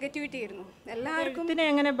നെഗറ്റിവിറ്റി ആയിരുന്നു എല്ലാവർക്കും. എഴുത്തിനെ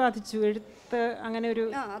എങ്ങനെ ബാധിച്ചു? എഴുത്ത് അങ്ങനെ ഒരു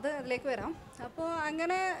അത് അതിലേക്ക് വരാം. അപ്പോൾ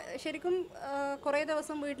അങ്ങനെ ശരിക്കും കുറേ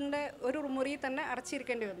ദിവസം വീട്ടിൻ്റെ ഒരു മുറിയിൽ തന്നെ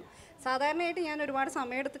അടച്ചിരിക്കേണ്ടി വന്നു. സാധാരണയായിട്ട് ഞാൻ ഒരുപാട്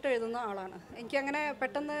സമയം എടുത്തിട്ട് എഴുതുന്ന ആളാണ്. എനിക്കങ്ങനെ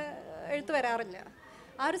പെട്ടെന്ന് എഴുത്ത് വരാറില്ല.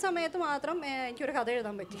 ആ ഒരു സമയത്ത് മാത്രം എനിക്കൊരു കഥ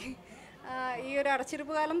എഴുതാൻ പറ്റി. ഈ ഒരു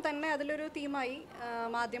അടച്ചിരിപ്പ് കാലം തന്നെ അതിലൊരു തീമായി.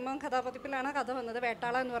 മാധ്യമം കഥാപതിപ്പിലാണ് കഥ വന്നത്,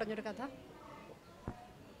 വേട്ടാള എന്ന് പറഞ്ഞൊരു കഥ.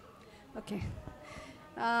 ഓക്കെ.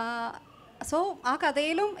 സോ ആ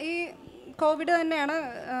കഥയിലും ഈ കോവിഡ് തന്നെയാണ്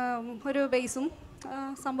ഒരു ബേസും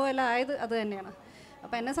സംഭവം എല്ലാം ആയത് അത് തന്നെയാണ്.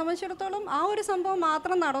 അപ്പോൾ എന്നെ സംബന്ധിച്ചിടത്തോളം ആ ഒരു സംഭവം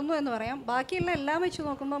മാത്രം നടന്നു എന്ന് പറയാം. ബാക്കിയുള്ള എല്ലാം വെച്ച്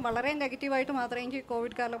നോക്കുമ്പോൾ വളരെ നെഗറ്റീവായിട്ട് മാത്രമേ എനിക്ക്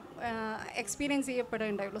കോവിഡ് കാലം എക്സ്പീരിയൻസ്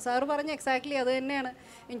ചെയ്യപ്പെടുകയുണ്ടായുള്ളൂ. സാറ് പറഞ്ഞ എക്സാക്ട്ലി അത് തന്നെയാണ്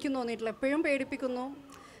എനിക്കും തോന്നിയിട്ടുള്ളത്. എപ്പോഴും പേടിപ്പിക്കുന്നു,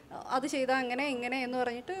 അത് ചെയ്താൽ അങ്ങനെ ഇങ്ങനെ എന്ന്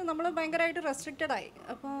പറഞ്ഞിട്ട് നമ്മൾ ഭയങ്കരമായിട്ട് റെസ്ട്രിക്റ്റഡ് ആയി.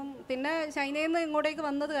 അപ്പം പിന്നെ ചൈനയിൽ നിന്ന് ഇങ്ങോട്ടേക്ക്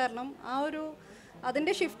വന്നത് കാരണം ആ ഒരു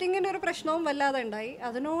അതിൻ്റെ ഷിഫ്റ്റിങ്ങിൻ്റെ ഒരു പ്രശ്നവും വല്ലാതെ ഉണ്ടായി.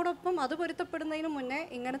 അതിനോടൊപ്പം അത് പൊരുത്തപ്പെടുന്നതിന് മുന്നേ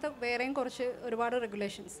ഇങ്ങനത്തെ വേറെയും കുറച്ച് ഒരുപാട്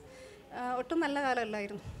റെഗുലേഷൻസ്. ഒട്ടും നല്ല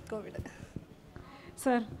കാലമല്ലായിരുന്നു കോവിഡ്.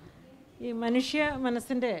 സർ, ഈ മനുഷ്യ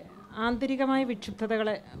മനസ്സിൻ്റെ ആന്തരികമായ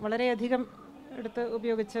വിക്ഷുബ്ധതകളെ വളരെയധികം എടുത്ത്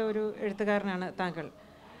ഉപയോഗിച്ച ഒരു എഴുത്തുകാരനാണ് താങ്കൾ.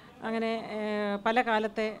 അങ്ങനെ പല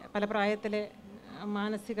കാലത്തെ പല പ്രായത്തിലെ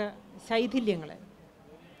മാനസിക ശൈഥില്യങ്ങൾ.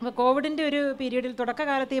 അപ്പോൾ കോവിഡിൻ്റെ ഒരു പീരീഡിൽ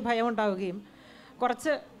തുടക്കകാലത്ത് ഈ ഭയം ഉണ്ടാവുകയും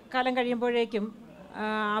കുറച്ച് കാലം കഴിയുമ്പോഴേക്കും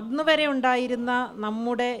അന്ന് വരെ ഉണ്ടായിരുന്ന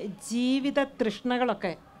നമ്മുടെ ജീവിത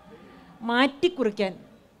തൃഷ്ണകളൊക്കെ മാറ്റിക്കുറിക്കാൻ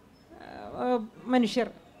മനുഷ്യർ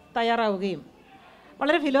തയ്യാറാവുകയും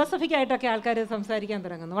വളരെ ഫിലോസഫിക്കായിട്ടൊക്കെ ആൾക്കാർ സംസാരിക്കാൻ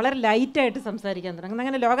തുടങ്ങുന്നു, വളരെ ലൈറ്റായിട്ട് സംസാരിക്കാൻ തുടങ്ങുന്നു.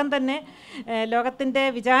 അങ്ങനെ ലോകം തന്നെ, ലോകത്തിൻ്റെ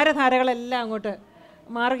വിചാരധാരകളെല്ലാം അങ്ങോട്ട്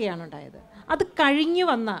മാറുകയാണ് ഉണ്ടായത്. അത് കഴിഞ്ഞു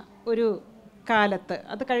വന്ന ഒരു കാലത്ത്,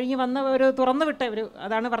 അത് കഴിഞ്ഞു വന്ന ഒരു തുറന്നുവിട്ട ഒരു,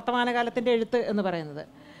 അതാണ് വർത്തമാനകാലത്തിൻ്റെ എഴുത്ത് എന്ന് പറയുന്നത്.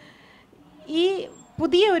 ഈ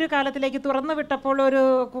പുതിയ ഒരു കാലത്തിലേക്ക് തുറന്നു വിട്ടപ്പോൾ ഒരു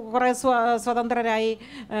കുറേ സ്വതന്ത്രരായി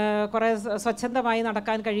കുറേ സ്വച്ഛന്തമായി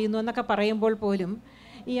നടക്കാൻ കഴിയുന്നു എന്നൊക്കെ പറയുമ്പോൾ പോലും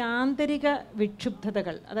ഈ ആന്തരിക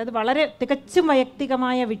വിക്ഷുബ്ധതകൾ, അതായത് വളരെ തികച്ചും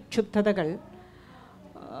വൈയക്തികമായ വിക്ഷുബ്ധതകൾ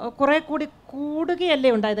കുറേ കൂടി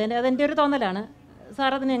കൂടുകയല്ലേ ഉണ്ടായത്? അതെൻ്റെ ഒരു തോന്നലാണ്.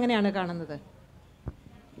 സാർ അതിനെ എങ്ങനെയാണ് കാണുന്നത്?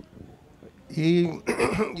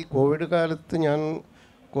 ഈ കോവിഡ് കാലത്ത് ഞാൻ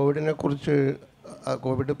കോവിഡിനെ കുറിച്ച്,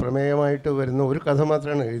 കോവിഡ് പ്രമേയമായിട്ട് വരുന്ന ഒരു കഥ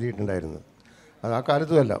മാത്രമാണ് എഴുതിയിട്ടുണ്ടായിരുന്നത്. അത് ആ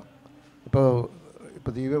കാലത്തുമല്ല. ഇപ്പോൾ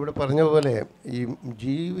ദീപ ഇവിടെ പറഞ്ഞ പോലെ ഈ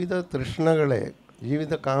ജീവിത തൃഷ്ണകളെ,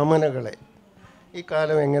 ജീവിത കാമനകളെ ഈ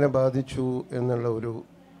കാലം എങ്ങനെ ബാധിച്ചു എന്നുള്ള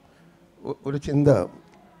ഒരു ചിന്ത,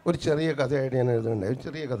 ഒരു ചെറിയ കഥയായിട്ട് ഞാൻ എഴുതുന്നുണ്ടായി. ഒരു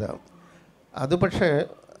ചെറിയ കഥ. അത് പക്ഷേ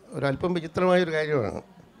ഒരല്പം വിചിത്രമായൊരു കാര്യമാണ്.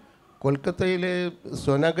 കൊൽക്കത്തയിലെ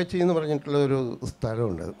സോനാഗച്ചി എന്ന് പറഞ്ഞിട്ടുള്ള ഒരു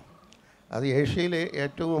സ്ഥലമുണ്ട്. അത് ഏഷ്യയിലെ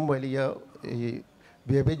ഏറ്റവും വലിയ ഈ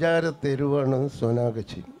വ്യഭിചാര തെരുവാണ്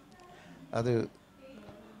സോനാഗച്ചി. അത്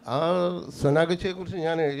ആ സോനാഗച്ചിയെക്കുറിച്ച്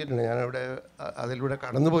ഞാൻ എഴുതിയിട്ടുണ്ട്. ഞാനവിടെ അതിലൂടെ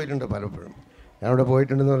കടന്നു പോയിട്ടുണ്ട് പലപ്പോഴും. ഞാനവിടെ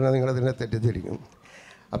പോയിട്ടുണ്ടെന്ന് പറഞ്ഞാൽ നിങ്ങളതിനെ തെറ്റിദ്ധരിക്കും.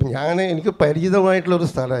 അപ്പം എനിക്ക് പരിചിതമായിട്ടുള്ളൊരു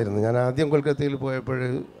സ്ഥലമായിരുന്നു. ഞാൻ ആദ്യം കൊൽക്കത്തയിൽ പോയപ്പോൾ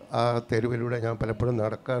ആ തെരുവിലൂടെ ഞാൻ പലപ്പോഴും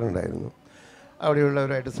നടക്കാറുണ്ടായിരുന്നു,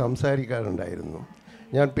 അവിടെയുള്ളവരായിട്ട് സംസാരിക്കാറുണ്ടായിരുന്നു.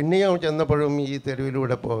 ഞാൻ പിന്നെയും ചെന്നപ്പോഴും ഈ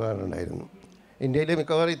തെരുവിലൂടെ പോകാറുണ്ടായിരുന്നു. ഇന്ത്യയിലെ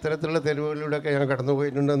മിക്കവാറും ഇത്തരത്തിലുള്ള തെരുവുകളിലൂടെയൊക്കെ ഞാൻ കടന്നു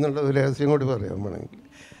പോയിട്ടുണ്ടെന്നുള്ള ഒരു രഹസ്യം കൂടി പറയാൻ വേണമെങ്കിൽ.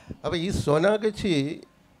 അപ്പോൾ ഈ സോനാഗച്ചി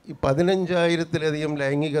ഈ 15,000-ലധികം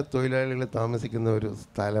ലൈംഗിക തൊഴിലാളികൾ താമസിക്കുന്ന ഒരു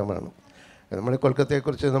സ്ഥലമാണ്. നമ്മൾ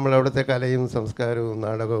കൊൽക്കത്തയെക്കുറിച്ച്, നമ്മൾ അവിടുത്തെ കലയും സംസ്കാരവും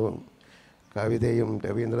നാടകവും കവിതയും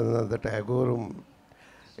രവീന്ദ്രനാഥ ടാഗോറും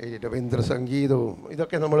ഈ രവീന്ദ്ര സംഗീതവും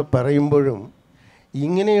ഇതൊക്കെ നമ്മൾ പറയുമ്പോഴും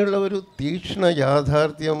ഇങ്ങനെയുള്ള ഒരു തീക്ഷ്ണ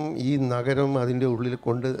യാഥാർത്ഥ്യം ഈ നഗരം അതിൻ്റെ ഉള്ളിൽ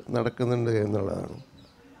കൊണ്ട് നടക്കുന്നുണ്ട് എന്നുള്ളതാണ്.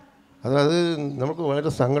 അത് നമുക്ക്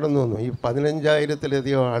വളരെ സങ്കടം തോന്നും. ഈ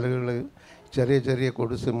 15,000-ലധികം ആളുകൾ ചെറിയ ചെറിയ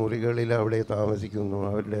കൊടിസ് മുറികളിൽ അവിടെ താമസിക്കുന്നു.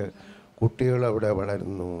 അവരുടെ കുട്ടികൾ അവിടെ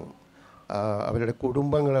വളരുന്നു, അവരുടെ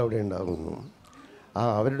കുടുംബങ്ങൾ അവിടെ ഉണ്ടാകുന്നു.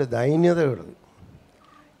 അവരുടെ ദൈന്യതകൾ,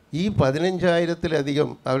 ഈ 15,000-ലധികം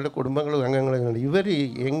അവരുടെ കുടുംബങ്ങളും അംഗങ്ങളും ഇവർ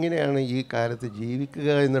എങ്ങനെയാണ് ഈ കാലത്ത് ജീവിക്കുക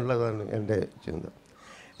എന്നുള്ളതാണ് എൻ്റെ ചിന്ത.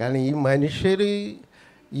 കാരണം ഈ മനുഷ്യർ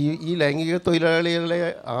ഈ ലൈംഗിക തൊഴിലാളികളെ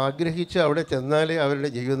ആഗ്രഹിച്ച് അവിടെ ചെന്നാലേ അവരുടെ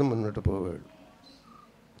ജീവിതം മുന്നോട്ട് പോവുകയുള്ളൂ.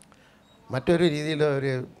 മറ്റൊരു രീതിയിൽ അവർ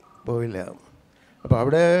പോവില്ല. അപ്പോൾ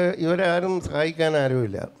അവിടെ ഇവരെ ആരും സഹായിക്കാൻ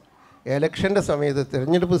ആരുമില്ല. എലക്ഷൻ്റെ സമയത്ത്,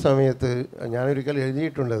 തിരഞ്ഞെടുപ്പ് സമയത്ത് ഞാനൊരിക്കൽ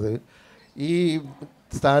എഴുതിയിട്ടുള്ളത്, ഈ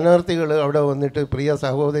സ്ഥാനാർത്ഥികൾ അവിടെ വന്നിട്ട് പ്രിയ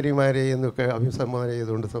സഹോദരിമാരെ എന്നൊക്കെ അഭിസംബോധന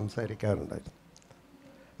ചെയ്തുകൊണ്ട് സംസാരിക്കാറുണ്ടായിരുന്നു.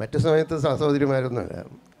 മറ്റു സമയത്ത് സഹോദരിമാരൊന്നുമല്ല.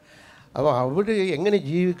 അപ്പോൾ അവിടെ എങ്ങനെ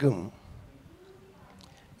ജീവിക്കും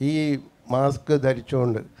ഈ മാസ്ക്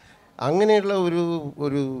ധരിച്ചുകൊണ്ട്? അങ്ങനെയുള്ള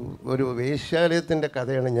ഒരു വേശ്യാലയത്തിൻ്റെ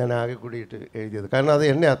കഥയാണ് ഞാൻ ആകെ കൂടിയിട്ട് എഴുതിയത്. കാരണം അത്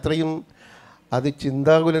എന്നെ അത്രയും അത്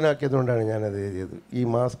ചിന്താകുലനാക്കിയതുകൊണ്ടാണ് ഞാനത് എഴുതിയത്. ഈ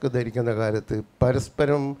മാസ്ക് ധരിക്കുന്ന കാലത്ത്,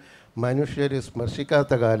 പരസ്പരം മനുഷ്യർ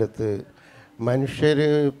സ്പർശിക്കാത്ത കാലത്ത്, മനുഷ്യർ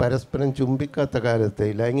പരസ്പരം ചുംബിക്കാത്ത കാലത്ത്,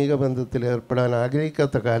 ലൈംഗിക ബന്ധത്തിൽ ഏർപ്പെടാൻ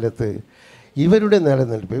ആഗ്രഹിക്കാത്ത കാലത്ത് ഇവരുടെ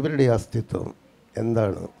നിലനിൽപ്പ്, ഇവരുടെ അസ്തിത്വം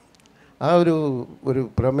എന്താണ്? ആ ഒരു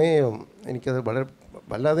പ്രമേയം എനിക്കത്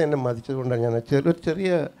വല്ലാതെ എന്നെ മതിച്ചതുകൊണ്ടാണ് ഞാൻ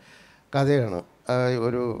ചെറിയ കഥയാണ്.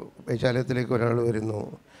 ഒരു വൈശാലയത്തിലേക്ക് ഒരാൾ വരുന്നു,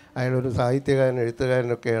 അയാളൊരു സാഹിത്യകാരൻ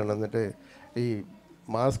എഴുത്തുകാരനൊക്കെയാണ്. എന്നിട്ട് ഈ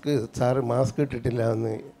സാറ് മാസ്ക് ഇട്ടിട്ടില്ല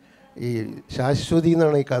എന്ന്, ഈ ശാശ്വതി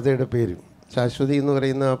എന്നാണ് ഈ കഥയുടെ പേര്. ശാശ്വതി എന്ന്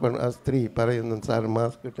പറയുന്ന ആ സ്ത്രീ പറയുന്നു, സാറ്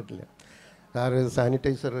മാസ്ക് ഇട്ടിട്ടില്ല, സാറ്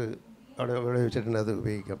സാനിറ്റൈസർ അവിടെ വെച്ചിട്ടുണ്ട്, അത്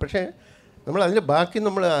ഉപയോഗിക്കാം. പക്ഷേ നമ്മൾ അതിൻ്റെ ബാക്കി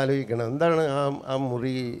നമ്മൾ ആലോചിക്കണം, എന്താണ് ആ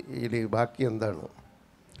മുറിയിൽ ബാക്കി എന്താണ്?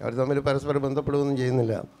 അവർ തമ്മിൽ പരസ്പരം ബന്ധപ്പെടുകയൊന്നും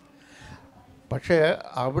ചെയ്യുന്നില്ല. പക്ഷേ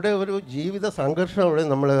അവിടെ ഒരു ജീവിത സംഘർഷം അവിടെ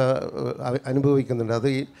നമ്മൾ അനുഭവിക്കുന്നുണ്ട്.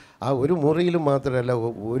 അത് ആ ഒരു മുറിയിൽ മാത്രമല്ല,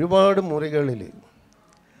 ഒരുപാട് മുറികളിൽ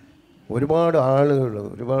ഒരുപാട് ആളുകൾ,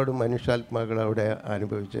 ഒരുപാട് മനുഷ്യാത്മാക്കൾ അവിടെ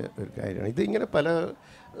അനുഭവിച്ച ഒരു കാര്യമാണ്. ഇതിങ്ങനെ പല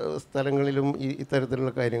സ്ഥലങ്ങളിലും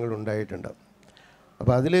ഇത്തരത്തിലുള്ള കാര്യങ്ങൾ ഉണ്ടായിട്ടുണ്ട്.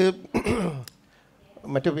 അപ്പോൾ അതിൽ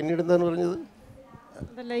പിന്നീട് എന്താണെന്ന് പറഞ്ഞത്,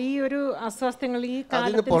 അതല്ല ഈ ഒരു അസ്വാസ്ഥ്യങ്ങൾ ഈ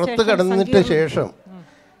അതിന് പുറത്ത് കടന്നിട്ട് ശേഷം,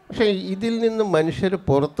 പക്ഷേ ഇതിൽ നിന്ന് മനുഷ്യർ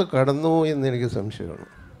പുറത്ത് കടന്നു എന്നെനിക്ക് സംശയമാണ്.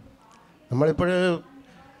 നമ്മളിപ്പോഴും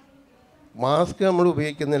മാസ്ക് നമ്മൾ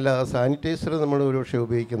ഉപയോഗിക്കുന്നില്ല, സാനിറ്റൈസർ നമ്മൾ ഒരുപക്ഷെ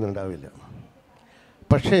ഉപയോഗിക്കുന്നുണ്ടാവില്ല.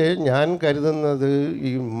 പക്ഷേ ഞാൻ കരുതുന്നത് ഈ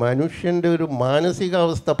മനുഷ്യൻ്റെ ഒരു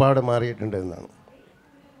മാനസികാവസ്ഥ പാടെ മാറിയിട്ടുണ്ട് എന്നാണ്.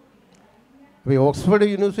 അപ്പോൾ ഓക്സ്ഫോർഡ്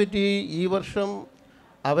യൂണിവേഴ്സിറ്റി ഈ വർഷം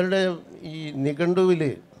അവരുടെ ഈ നിഘണ്ടുവിൽ,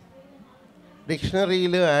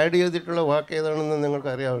 ഡിക്ഷണറിയിൽ ആഡ് ചെയ്തിട്ടുള്ള വാക്ക് ഏതാണെന്ന്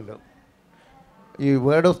നിങ്ങൾക്കറിയാമല്ലോ. ഈ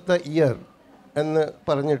വേർഡ് ഓഫ് ദ ഇയർ എന്ന്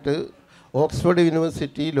പറഞ്ഞിട്ട് ഓക്സ്ഫോർഡ്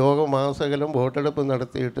യൂണിവേഴ്സിറ്റി ലോകമാസകലം വോട്ടെടുപ്പ്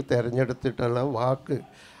നടത്തിയിട്ട് തിരഞ്ഞെടുത്തിട്ടുള്ള വാക്ക്,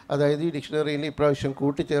 അതായത് ഈ ഡിക്ഷണറിയിൽ ഇപ്രാവശ്യം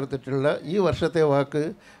കൂട്ടിച്ചേർത്തിട്ടുള്ള ഈ വർഷത്തെ വാക്ക്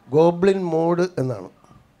ഗോബ്ലിൻ മോഡ് എന്നാണ്.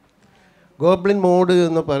 ഗോബ്ലിൻ മോഡ്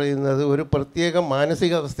എന്ന് പറയുന്നത് ഒരു പ്രത്യേക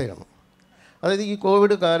മാനസികാവസ്ഥയാണ്. അതായത് ഈ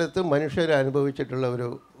കോവിഡ് കാലത്ത് മനുഷ്യർ അനുഭവിച്ചിട്ടുള്ള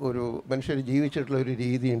മനുഷ്യർ ജീവിച്ചിട്ടുള്ള ഒരു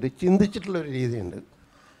രീതിയുണ്ട്, ചിന്തിച്ചിട്ടുള്ള ഒരു രീതിയുണ്ട്.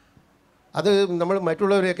 അത് നമ്മൾ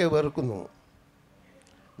മറ്റുള്ളവരെയൊക്കെ വെറുക്കുന്നു,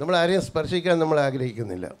 നമ്മൾ ആരെയും സ്പർശിക്കാൻ നമ്മൾ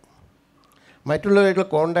ആഗ്രഹിക്കുന്നില്ല, മറ്റുള്ളവരായിട്ടുള്ള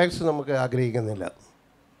കോണ്ടാക്ട്സ് നമുക്ക് ആഗ്രഹിക്കുന്നില്ല,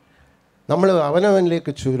 നമ്മൾ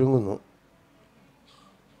അവനവനിലേക്ക് ചുരുങ്ങുന്നു.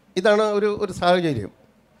 ഇതാണ് ഒരു സാഹചര്യം.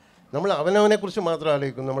 നമ്മൾ അവനവനെക്കുറിച്ച് മാത്രം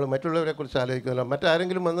ആലോചിക്കുന്നു, നമ്മൾ മറ്റുള്ളവരെക്കുറിച്ച് ആലോചിക്കുന്നില്ല.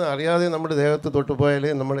 മറ്റാരെങ്കിലും വന്ന് അറിയാതെ നമ്മുടെ ദേഹത്ത് തൊട്ടുപോയാൽ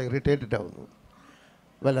നമ്മൾ ഇറിറ്റേറ്റഡ് ആവുന്നു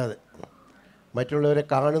വല്ലാതെ. മറ്റുള്ളവരെ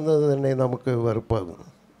കാണുന്നത് തന്നെ നമുക്ക് വെറുപ്പാകുന്നു.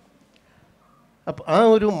 അപ്പം ആ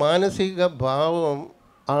ഒരു മാനസിക ഭാവം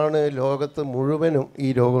ആണ് ലോകത്ത് മുഴുവനും ഈ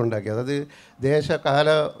രോഗം ഉണ്ടാക്കിയത്. അത് ദേശകാല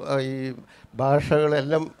ഈ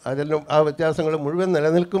ഭാഷകളെല്ലാം അതെല്ലാം ആ വ്യത്യാസങ്ങൾ മുഴുവൻ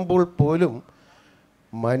നിലനിൽക്കുമ്പോൾ പോലും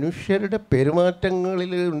മനുഷ്യരുടെ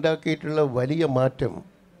പെരുമാറ്റങ്ങളിൽ ഉണ്ടാക്കിയിട്ടുള്ള വലിയ മാറ്റം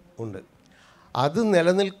ഉണ്ട്. അത്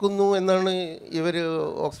നിലനിൽക്കുന്നു എന്നാണ് ഇവർ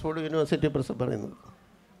ഓക്സ്ഫോർഡ് യൂണിവേഴ്സിറ്റി പ്രസ് പറയുന്നത്.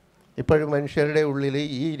 ഇപ്പോഴും മനുഷ്യരുടെ ഉള്ളിൽ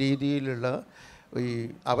ഈ രീതിയിലുള്ള ഈ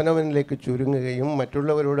അവനവനിലേക്ക് ചുരുങ്ങുകയും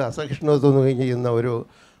മറ്റുള്ളവരോട് അസഹിഷ്ണുത തോന്നുകയും ചെയ്യുന്ന ഒരു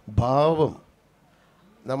ഭാവം,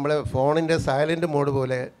 നമ്മളെ ഫോണിൻ്റെ സൈലൻറ്റ് മോഡ്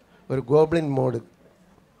പോലെ ഒരു ഗോബ്ലിൻ മോഡ്,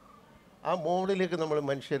 ആ മോഡിലേക്ക് നമ്മൾ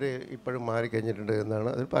മനുഷ്യർ ഇപ്പോഴും മാറിക്കഴിഞ്ഞിട്ടുണ്ട് എന്നാണ്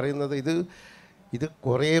അത് പറയുന്നത്. ഇത്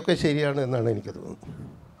കുറേയൊക്കെ ശരിയാണ് എന്നാണ് എനിക്ക് തോന്നുന്നത്.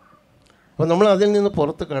 അപ്പോൾ നമ്മൾ അതിൽ നിന്ന്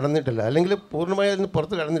പുറത്ത് കടന്നിട്ടില്ല, അല്ലെങ്കിൽ പൂർണ്ണമായി അതിന്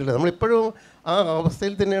പുറത്ത് കടന്നിട്ടില്ല. നമ്മളിപ്പോഴും ആ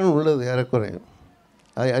അവസ്ഥയിൽ തന്നെയാണ് ഉള്ളത് ഏറെക്കുറെ.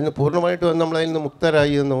 അതിന് പൂർണ്ണമായിട്ട് നമ്മളതിൽ നിന്ന്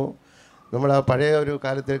മുക്തരായി എന്നോ നമ്മൾ ആ പഴയ ഒരു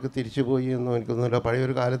കാലത്തേക്ക് തിരിച്ചു പോയി എന്നോ എനിക്ക് തോന്നുന്നില്ല. പഴയ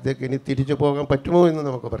ഒരു കാലത്തേക്ക് ഇനി തിരിച്ചു പോകാൻ പറ്റുമോ എന്ന്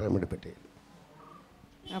നമുക്ക് പറയാൻ വേണ്ടി പറ്റില്ല.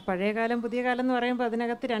 ആ പഴയ കാലം പുതിയ കാലം എന്ന് പറയുമ്പോൾ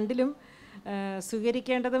അതിനകത്ത് രണ്ടിലും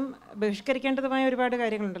സ്വീകരിക്കേണ്ടതും ബഹിഷ്കരിക്കേണ്ടതുമായ ഒരുപാട്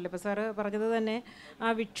കാര്യങ്ങളുണ്ടല്ലോ. ഇപ്പോൾ സാറ് പറഞ്ഞത് തന്നെ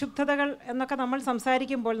ആ വിക്ഷുബ്ധതകൾ എന്നൊക്കെ നമ്മൾ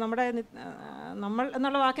സംസാരിക്കുമ്പോൾ നമ്മൾ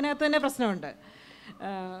എന്നുള്ള വാക്കിനകത്ത് തന്നെ പ്രശ്നമുണ്ട്.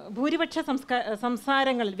 ഭൂരിപക്ഷ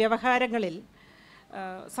സംസാരങ്ങളിൽ, വ്യവഹാരങ്ങളിൽ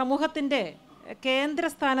സമൂഹത്തിൻ്റെ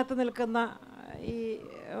കേന്ദ്രസ്ഥാനത്ത് നിൽക്കുന്ന ഈ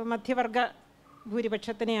മധ്യവർഗ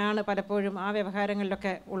ഭൂരിപക്ഷത്തിനെയാണ് പലപ്പോഴും ആ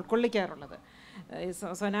വ്യവഹാരങ്ങളിലൊക്കെ ഉൾക്കൊള്ളിക്കാറുള്ളത്.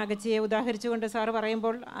 സോനാഗച്ചിയെ ഉദാഹരിച്ചുകൊണ്ട് സാറ്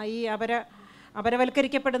പറയുമ്പോൾ ഈ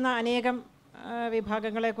അപരവൽക്കരിക്കപ്പെടുന്ന അനേകം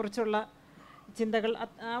വിഭാഗങ്ങളെക്കുറിച്ചുള്ള ചിന്തകൾ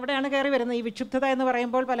അവിടെയാണ് കയറി വരുന്നത്. ഈ വിക്ഷുബ്ധത എന്ന്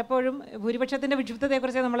പറയുമ്പോൾ പലപ്പോഴും ഭൂരിപക്ഷത്തിൻ്റെ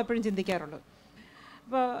വിക്ഷുബ്ധതയെക്കുറിച്ചേ നമ്മളെപ്പോഴും ചിന്തിക്കാറുള്ളൂ.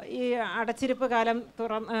 അപ്പോൾ ഈ അടച്ചിരിപ്പ് കാലം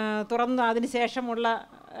തുറന്ന് അതിന് ശേഷമുള്ള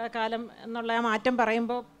കാലം എന്നുള്ള ആ മാറ്റം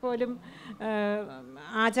പറയുമ്പോൾ പോലും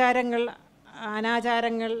ആചാരങ്ങൾ,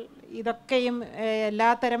 അനാചാരങ്ങൾ, ഇതൊക്കെയും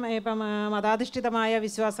എല്ലാത്തരം ഇപ്പം മതാധിഷ്ഠിതമായ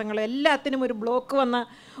വിശ്വാസങ്ങൾ എല്ലാത്തിനും ഒരു ബ്ലോക്ക് വന്ന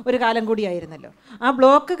ഒരു കാലം കൂടിയായിരുന്നല്ലോ. ആ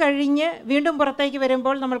ബ്ലോക്ക് കഴിഞ്ഞ് വീണ്ടും പുറത്തേക്ക്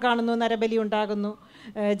വരുമ്പോൾ നമ്മൾ കാണുന്നു നരബലി ഉണ്ടാകുന്നു,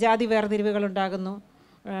 ജാതി വേർതിരിവുകൾ ഉണ്ടാകുന്നു,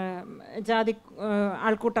 ജാതി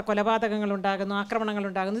ആൾക്കൂട്ട കൊലപാതകങ്ങൾ ഉണ്ടാകുന്നു, ആക്രമണങ്ങൾ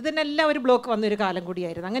ഉണ്ടാകുന്നു. ഇതിനെല്ലാം ഒരു ബ്ലോക്ക് വന്നൊരു കാലം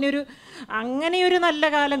കൂടിയായിരുന്നു. അങ്ങനെയൊരു നല്ല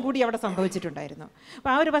കാലം കൂടി അവിടെ സംഭവിച്ചിട്ടുണ്ടായിരുന്നു.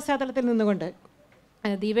 അപ്പോൾ ആ ഒരു പശ്ചാത്തലത്തിൽ നിന്നുകൊണ്ട്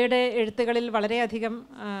ദീപയുടെ എഴുത്തുകളിൽ വളരെയധികം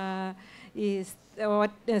ഈ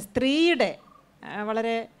സ്ത്രീയുടെ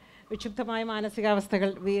വളരെ വിക്ഷുബ്ധമായ മാനസികാവസ്ഥകൾ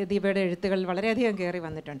ദീപയുടെ എഴുത്തുകളിൽ വളരെയധികം കയറി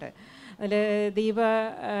വന്നിട്ടുണ്ട്. അതിൽ ദീപ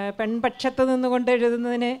പെൺപക്ഷത്ത് നിന്നുകൊണ്ട്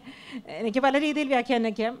എഴുതുന്നതിന് എനിക്ക് പല രീതിയിൽ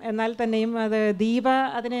വ്യാഖ്യാനിക്കാം. എന്നാൽ തന്നെയും അത് ദീപ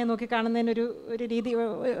അതിനെ നോക്കിക്കാണുന്നതിനൊരു രീതി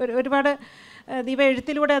ഒരുപാട് ദീപ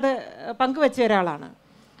എഴുത്തിലൂടെ അത് പങ്കുവെച്ച ഒരാളാണ്.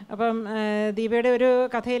 അപ്പം ദീപയുടെ ഒരു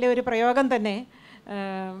കഥയിലെ ഒരു പ്രയോഗം തന്നെ,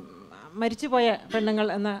 മരിച്ചുപോയ പെണ്ണുങ്ങൾ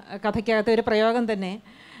എന്ന കഥയ്ക്കകത്തെ ഒരു പ്രയോഗം തന്നെ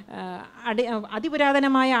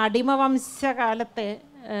അതിപുരാതനമായ അടിമവംശകാലത്തെ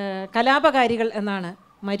കലാപകാരികൾ എന്നാണ്.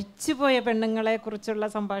 മരിച്ചുപോയ പെണ്ണുങ്ങളെക്കുറിച്ചുള്ള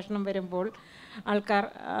സംഭാഷണം വരുമ്പോൾ ആൾക്കാർ,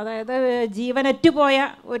 അതായത് ജീവനറ്റുപോയ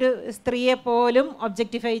ഒരു സ്ത്രീയെ പോലും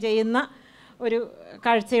ഒബ്ജക്റ്റിഫൈ ചെയ്യുന്ന ഒരു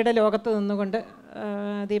കാഴ്ചയുടെ ലോകത്ത് നിന്നുകൊണ്ട്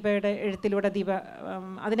ദീപയുടെ എഴുത്തിലൂടെ ദീപ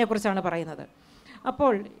അതിനെക്കുറിച്ചാണ് പറയുന്നത്.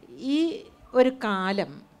 അപ്പോൾ ഈ ഒരു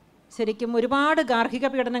കാലം ശരിക്കും ഒരുപാട് ഗാർഹിക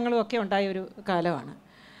പീഡനങ്ങളും ഒക്കെ ഉണ്ടായ ഒരു കാലമാണ്.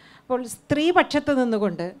 അപ്പോൾ സ്ത്രീപക്ഷത്ത്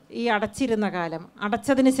നിന്നുകൊണ്ട് ഈ അടച്ചിരുന്ന കാലം,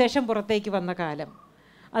 അടച്ചതിന് ശേഷം പുറത്തേക്ക് വന്ന കാലം,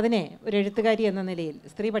 അതിനെ ഒരു എഴുത്തുകാരി എന്ന നിലയിൽ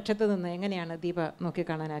സ്ത്രീപക്ഷത്ത് നിന്ന് എങ്ങനെയാണ് ദീപ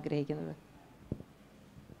നോക്കിക്കാണാൻ ആഗ്രഹിക്കുന്നത്?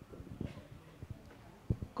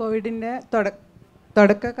 കോവിഡിൻ്റെ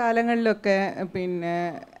തുടക്കകാലങ്ങളിലൊക്കെ പിന്നെ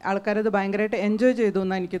ആൾക്കാരത് ഭയങ്കരമായിട്ട് എൻജോയ് ചെയ്തു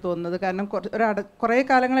എന്നാണ് എനിക്ക് തോന്നുന്നത്. കാരണം കുറേ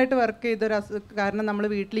കാലങ്ങളായിട്ട് വർക്ക് ചെയ്തൊരു കാരണം നമ്മൾ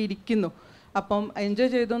വീട്ടിലിരിക്കുന്നു. അപ്പം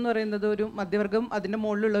എൻജോയ് ചെയ്തു എന്ന് പറയുന്നത് ഒരു മധ്യവർഗം അതിൻ്റെ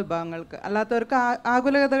മുകളിലുള്ള വിഭാഗങ്ങൾക്ക്. അല്ലാത്തവർക്ക്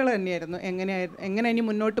ആകുലകഥകൾ തന്നെയായിരുന്നു. എങ്ങനെ ഇനി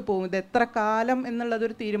മുന്നോട്ട് പോകും, ഇത് എത്ര കാലം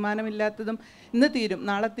എന്നുള്ളതൊരു തീരുമാനമില്ലാത്തതും, ഇന്ന് തീരും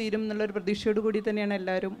നാളെ തീരും എന്നുള്ളൊരു പ്രതീക്ഷയോട് കൂടി തന്നെയാണ്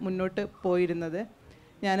എല്ലാവരും മുന്നോട്ട് പോയിരുന്നത്.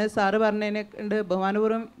 ഞാൻ സാറ് പറഞ്ഞതിനെ കൊണ്ട്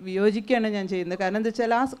ബഹുമാനപൂർവ്വം വിയോജിക്കുകയാണ് ഞാൻ ചെയ്യുന്നത്. കാരണം എന്താ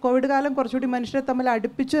വെച്ചാൽ ആ കോവിഡ് കാലം കുറച്ചുകൂടി മനുഷ്യരെ തമ്മിൽ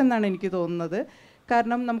അടുപ്പിച്ചു എന്നാണ് എനിക്ക് തോന്നുന്നത്.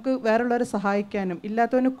 കാരണം നമുക്ക് വേറുള്ളവരെ സഹായിക്കാനും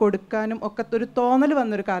ഇല്ലാത്തവന് കൊടുക്കാനും ഒക്കെ ഒരു തോന്നൽ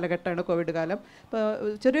വന്നൊരു കാലഘട്ടമാണ് കോവിഡ് കാലം. ഇപ്പോൾ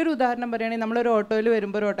ചെറിയൊരു ഉദാഹരണം പറയുകയാണെങ്കിൽ, നമ്മളൊരു ഓട്ടോയിൽ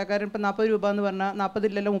വരുമ്പോൾ ഒരു ഓട്ടോക്കാരൻ ഇപ്പോൾ 40 രൂപ എന്ന് പറഞ്ഞാൽ 40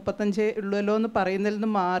 ഇല്ലല്ലോ 35 ഉള്ളല്ലോ എന്ന് പറയുന്നതിൽ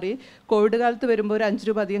നിന്ന് മാറി കോവിഡ് കാലത്ത് വരുമ്പോൾ ഒരു 5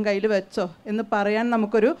 രൂപ അധികം കയ്യിൽ വെച്ചോ എന്ന് പറയാൻ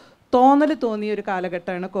നമുക്കൊരു തോന്നൽ തോന്നിയ ഒരു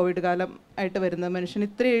കാലഘട്ടമാണ് കോവിഡ് കാലം ആയിട്ട് വരുന്നത്. മനുഷ്യന്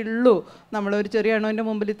ഇത്രയേ ഉള്ളൂ, നമ്മളൊരു ചെറിയ അണുവിൻ്റെ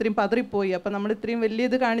മുമ്പിൽ ഇത്രയും പതറിപ്പോയി, അപ്പോൾ നമ്മൾ ഇത്രയും വലിയ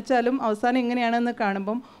ഇത് കാണിച്ചാലും അവസാനം എങ്ങനെയാണെന്ന്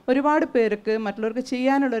കാണുമ്പം ഒരുപാട് പേർക്ക് മറ്റുള്ളവർക്ക്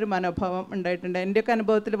ചെയ്യാനുള്ളൊരു മനോഭാവം ഉണ്ടായിട്ടുണ്ട്. എൻ്റെയൊക്കെ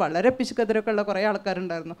അനുഭവത്തിൽ വളരെ പിശുക്കതിരൊക്കെ ഉള്ള കുറേ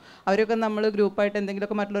ആൾക്കാരുണ്ടായിരുന്നു. അവരൊക്കെ നമ്മൾ ഗ്രൂപ്പായിട്ട്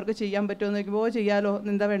എന്തെങ്കിലുമൊക്കെ മറ്റുള്ളവർക്ക് ചെയ്യാൻ പറ്റുമോ എന്ന് നോക്കുമ്പോൾ ചെയ്യാലോ,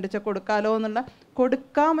 എന്താ വേണ്ടിച്ചാൽ കൊടുക്കാലോ എന്നുള്ള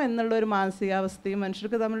കൊടുക്കാം എന്നുള്ളൊരു മാനസികാവസ്ഥയും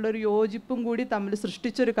മനുഷ്യർക്ക് തമ്മിലുള്ള ഒരു യോജിപ്പും കൂടി തമ്മിൽ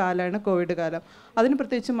സൃഷ്ടിച്ചൊരു കാലമാണ് കോവിഡ് കാലം. അതിന്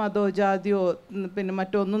പ്രത്യേകിച്ച് മതമോ ജാതിയോ പിന്നെ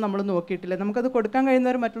മറ്റൊന്നും നമ്മൾ നോക്കിയിട്ടില്ല. നമുക്കത് കൊടുക്കാൻ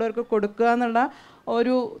കഴിയുന്നവർ മറ്റുള്ളവർക്ക് കൊടുക്കുക എന്നുള്ള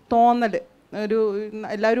ഒരു തോന്നൽ, ഒരു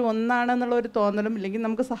എല്ലാവരും ഒന്നാണെന്നുള്ള ഒരു തോന്നലും, ഇല്ലെങ്കിൽ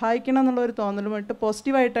നമുക്ക് സഹായിക്കണം എന്നുള്ള ഒരു തോന്നലുമായിട്ട്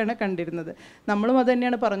പോസിറ്റീവായിട്ടാണ് കണ്ടിരുന്നത്. നമ്മളും അത്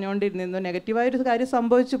തന്നെയാണ് പറഞ്ഞുകൊണ്ടിരുന്നത്. നെഗറ്റീവായൊരു കാര്യം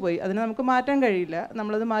സംഭവിച്ചു പോയി, അതിനെ നമുക്ക് മാറ്റാൻ കഴിയില്ല.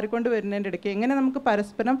 നമ്മളത് മാറിക്കൊണ്ട് വരുന്നതിൻ്റെ ഇടയ്ക്ക് എങ്ങനെ നമുക്ക്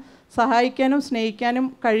പരസ്പരം സഹായിക്കാനും സ്നേഹിക്കാനും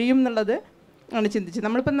കഴിയും എന്നുള്ളത് ആണ് ചിന്തിച്ചത്.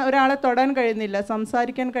 നമ്മളിപ്പോൾ ഒരാളെ തൊടാൻ കഴിയുന്നില്ല,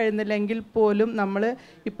 സംസാരിക്കാൻ കഴിയുന്നില്ല എങ്കിൽ പോലും നമ്മൾ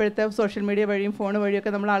ഇപ്പോഴത്തെ സോഷ്യൽ മീഡിയ വഴിയും ഫോൺ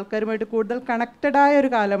വഴിയൊക്കെ നമ്മൾ ആൾക്കാരുമായിട്ട് കൂടുതൽ കണക്റ്റഡായ ഒരു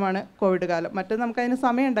കാലമാണ് കോവിഡ് കാലം. മറ്റത് നമുക്കതിന്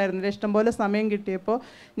സമയം ഉണ്ടായിരുന്നില്ല. ഇഷ്ടംപോലെ സമയം കിട്ടിയപ്പോൾ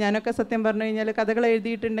ഞാനൊക്കെ സത്യം പറഞ്ഞു കഴിഞ്ഞാൽ കഥകൾ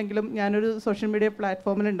എഴുതിയിട്ടുണ്ടെങ്കിലും ഞാനൊരു സോഷ്യൽ മീഡിയ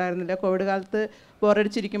പ്ലാറ്റ്ഫോമിൽ ഉണ്ടായിരുന്നില്ല. കോവിഡ് കാലത്ത്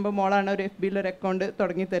ബോറടിച്ചിരിക്കുമ്പോൾ മോളാണ് ഒരു FBയിൽ ഒരു അക്കൗണ്ട്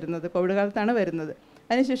തുടങ്ങി തരുന്നത്. കോവിഡ് കാലത്താണ് വരുന്നത്.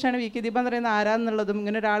 അതിനുശേഷമാണ് VK ദീപ എന്ന് പറയുന്ന ആരാന്നുള്ളതും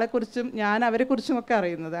ഇങ്ങനെ ഒരാളെക്കുറിച്ചും ഞാൻ അവരെക്കുറിച്ചും ഒക്കെ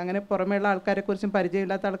അറിയുന്നത്. അങ്ങനെ പുറമേയുള്ള ആൾക്കാരെക്കുറിച്ചും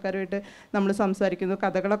പരിചയമില്ലാത്ത ആൾക്കാരുമായിട്ട് നമ്മൾ സംസാരിക്കുന്നു.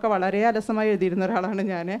 കഥകളൊക്കെ വളരെ അലസമായി എഴുതിയിരുന്ന ഒരാളാണ്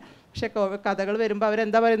ഞാൻ. പക്ഷേ കഥകൾ വരുമ്പോൾ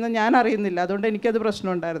അവരെന്താ പറയുന്നത് ഞാൻ അറിയുന്നില്ല, അതുകൊണ്ട് എനിക്കത്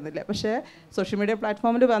പ്രശ്നം ഉണ്ടായിരുന്നില്ല. പക്ഷേ സോഷ്യൽ മീഡിയ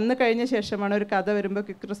പ്ലാറ്റ്ഫോമിൽ വന്നു കഴിഞ്ഞ ശേഷമാണ് ഒരു കഥ വരുമ്പോൾ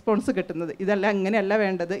ക്വിക്ക് റെസ്പോൺസ് കിട്ടുന്നത്. ഇതല്ല, ഇങ്ങനെയല്ല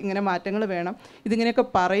വേണ്ടത്, ഇങ്ങനെ മാറ്റങ്ങൾ വേണം, ഇതിങ്ങനെയൊക്കെ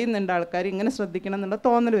പറയുന്നുണ്ട് ആൾക്കാർ, ഇങ്ങനെ ശ്രദ്ധിക്കണം എന്നുള്ള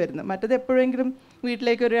തോന്നൽ വരുന്നത്. മറ്റത് എപ്പോഴെങ്കിലും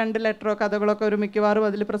വീട്ടിലേക്ക് ഒരു 2 ലെറ്ററോ കഥകളൊക്കെ ഒരു മിക്കവാറും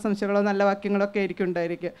അതിൽ പ്രശംസകളോ നല്ല വാക്യങ്ങളൊക്കെ ആയിരിക്കും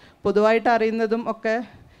ഉണ്ടായിരിക്കുക. പൊതുവായിട്ട് അറിയുന്നതും ഒക്കെ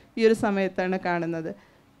ഈ ഒരു സമയത്താണ് കാണുന്നത്.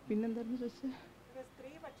 പിന്നെന്താണെന്ന് ചോദിച്ചാൽ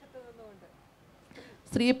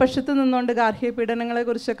സ്ത്രീപക്ഷത്ത് നിന്നുകൊണ്ട് ഗാർഹിക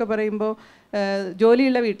പീഡനങ്ങളെക്കുറിച്ചൊക്കെ പറയുമ്പോൾ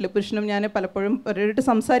ജോലിയുള്ള വീട്ടിൽ പുരുഷനും ഞാൻ പലപ്പോഴും ഒരിട്ട്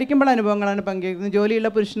സംസാരിക്കുമ്പോൾ അനുഭവങ്ങളാണ് പങ്കുവയ്ക്കുന്നത്. ജോലിയുള്ള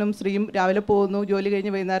പുരുഷനും സ്ത്രീയും രാവിലെ പോകുന്നു, ജോലി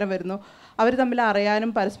കഴിഞ്ഞ് വൈകുന്നേരം വരുന്നു. അവർ തമ്മിൽ അറിയാനും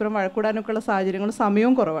പരസ്പരം വഴക്കൂടാനൊക്കെ ഉള്ള സാഹചര്യങ്ങളും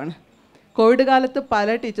സമയവും കുറവാണ്. കോവിഡ് കാലത്ത്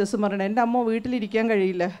പല ടീച്ചേഴ്സും പറഞ്ഞു എൻ്റെ അമ്മ വീട്ടിലിരിക്കാൻ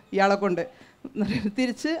കഴിയില്ല ഇയാളെ കൊണ്ട്.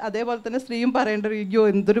 തിരിച്ച് അതേപോലെ തന്നെ സ്ത്രീയും പറയേണ്ട അയ്യോ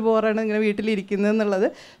എന്തൊരു ബോറാണ് ഇങ്ങനെ വീട്ടിലിരിക്കുന്നത് എന്നുള്ളത്.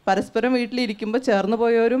 പരസ്പരം വീട്ടിലിരിക്കുമ്പോൾ ചേർന്ന്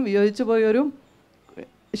പോയവരും വിയോജിച്ച് പോയവരും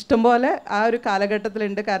ഇഷ്ടംപോലെ ആ ഒരു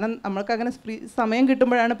കാലഘട്ടത്തിലുണ്ട്. കാരണം നമ്മൾക്ക് അങ്ങനെ സമയം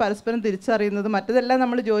കിട്ടുമ്പോഴാണ് പരസ്പരം തിരിച്ചറിയുന്നത്. മറ്റതെല്ലാം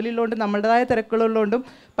നമ്മൾ ജോലിയുള്ളതുകൊണ്ട് നമ്മളുടേതായ തിരക്കുകളുള്ളതുകൊണ്ടും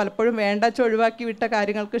പലപ്പോഴും വേണ്ടാച്ച ഒഴിവാക്കി വിട്ട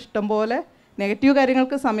കാര്യങ്ങൾക്ക് ഇഷ്ടംപോലെ നെഗറ്റീവ്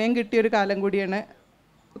കാര്യങ്ങൾക്ക് സമയം കിട്ടിയൊരു കാലം കൂടിയാണ്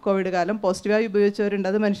കോവിഡ് കാലം. പോസിറ്റീവായി ഉപയോഗിച്ചവരുണ്ട്.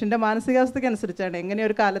 അത് മനുഷ്യൻ്റെ മാനസികാവസ്ഥയ്ക്ക് അനുസരിച്ചാണ് എങ്ങനെ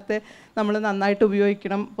ഒരു കാലത്തെ നമ്മൾ നന്നായിട്ട്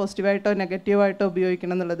ഉപയോഗിക്കണം, പോസിറ്റീവായിട്ടോ നെഗറ്റീവായിട്ടോ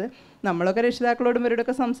ഉപയോഗിക്കണം എന്നുള്ളത്. നമ്മളൊക്കെ രക്ഷിതാക്കളോടും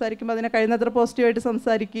ഇവരോടൊക്കെ സംസാരിക്കുമ്പോൾ അതിനെ കഴിയുന്നത്ര പോസിറ്റീവായിട്ട്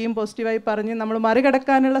സംസാരിക്കുകയും പോസിറ്റീവായി പറഞ്ഞ് നമ്മൾ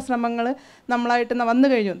മറികടക്കാനുള്ള ശ്രമങ്ങൾ നമ്മളായിട്ട് വന്നു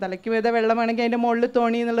കഴിഞ്ഞു. തലയ്ക്ക് വേദ വെള്ളമാണെങ്കിൽ അതിൻ്റെ മുകളിൽ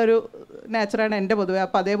തോണി എന്നുള്ളൊരു നേച്ചറാണ് എൻ്റെ പൊതുവെ.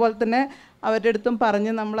 അപ്പോൾ അതേപോലെ തന്നെ അവരുടെ അടുത്തും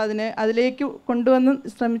പറഞ്ഞ് നമ്മളതിനെ അതിലേക്ക് കൊണ്ടുവന്ന്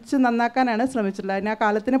ശ്രമിച്ച് നന്നാക്കാനാണ് ശ്രമിച്ചിട്ടുള്ളത്. അതിന് ആ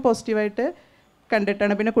കാലത്തിനെ പോസിറ്റീവായിട്ട്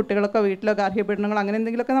കണ്ടിട്ടാണ്. പിന്നെ കുട്ടികളൊക്കെ വീട്ടിലോ ഗാർഹിക പീഡനങ്ങളോ അങ്ങനെ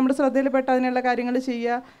എന്തെങ്കിലുമൊക്കെ നമ്മുടെ ശ്രദ്ധയിൽപ്പെട്ട് അതിനുള്ള കാര്യങ്ങൾ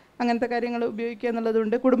ചെയ്യുക, അങ്ങനത്തെ കാര്യങ്ങൾ ഉപയോഗിക്കുക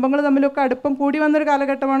എന്നുള്ളതുകൊണ്ട് കുടുംബങ്ങൾ തമ്മിലൊക്കെ അടുപ്പം കൂടി വന്നൊരു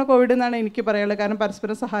കാലഘട്ടമാണ് കോവിഡ് എന്നാണ് എനിക്ക് പറയാനുള്ളത്. കാരണം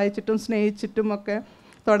പരസ്പരം സഹായിച്ചിട്ടും സ്നേഹിച്ചിട്ടും ഒക്കെ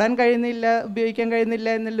തൊടാൻ കഴിയുന്നില്ല, ഉപയോഗിക്കാൻ കഴിയുന്നില്ല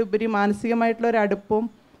എന്നുള്ളതിലുപരി മാനസികമായിട്ടുള്ള ഒരു അടുപ്പവും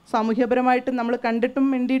സാമൂഹ്യപരമായിട്ടും നമ്മൾ കണ്ടിട്ടും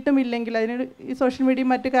മിണ്ടിയിട്ടും ഇല്ലെങ്കിൽ അതിന് ഈ സോഷ്യൽ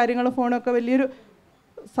മീഡിയയും മറ്റു കാര്യങ്ങളും ഫോണും ഒക്കെ വലിയൊരു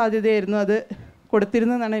സാധ്യതയായിരുന്നു അത്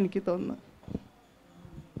കൊടുത്തിരുന്നതെന്നാണ് എനിക്ക് തോന്നുന്നത്.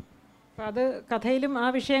 അപ്പോൾ അത് കഥയിലും ആ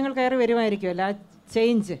വിഷയങ്ങൾ കയറി വരുമായിരിക്കുമല്ലോ, ആ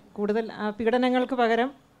ചേഞ്ച് കൂടുതൽ ആ പീഡനങ്ങൾക്ക് പകരം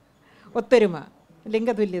ഒത്തൊരുമ,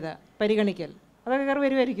 ലിംഗതുല്യത, പരിഗണിക്കൽ, അതൊക്കെ കയറി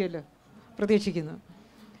വരുമായിരിക്കുമല്ലോ, പ്രതീക്ഷിക്കുന്നു.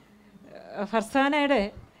 ഫർസാനയുടെ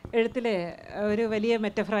എഴുത്തിലെ ഒരു വലിയ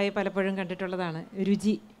മെറ്റഫറായി പലപ്പോഴും കണ്ടിട്ടുള്ളതാണ്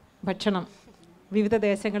രുചി, ഭക്ഷണം, വിവിധ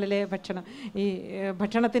ദേശങ്ങളിലെ ഭക്ഷണം, ഈ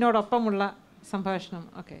ഭക്ഷണത്തിനോടൊപ്പമുള്ള സംഭാഷണം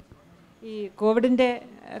ഒക്കെ. ഈ കോവിഡിൻ്റെ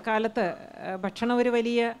കാലത്ത് ഭക്ഷണം ഒരു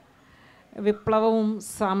വലിയ വിപ്ലവവും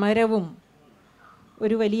സമരവും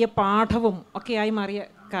ഒരു വലിയ പാഠവും ഒക്കെയായി മാറിയ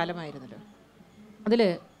കാലമായിരുന്നല്ലോ. അതിൽ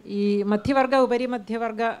ഈ മധ്യവർഗ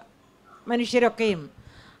ഉപരിമധ്യവർഗ മനുഷ്യരൊക്കെയും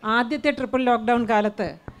ആദ്യത്തെ ട്രിപ്പിൾ ലോക്ക്ഡൗൺ കാലത്ത്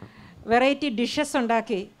വെറൈറ്റി ഡിഷസ്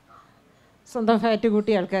ഉണ്ടാക്കി സ്വന്തം ഫാറ്റ്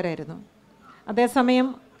കൂട്ടിയ ആൾക്കാരായിരുന്നു. അതേസമയം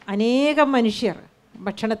അനേകം മനുഷ്യർ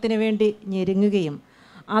ഭക്ഷണത്തിന് വേണ്ടി ഞെരുങ്ങുകയും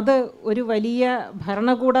അത് ഒരു വലിയ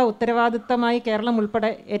ഭരണകൂട ഉത്തരവാദിത്തമായി കേരളം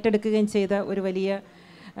ഉൾപ്പെടെ ഏറ്റെടുക്കുകയും ചെയ്ത ഒരു വലിയ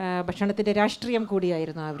ഭക്ഷണത്തിൻ്റെ രാഷ്ട്രീയം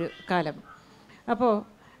കൂടിയായിരുന്നു ആ ഒരു കാലം. അപ്പോൾ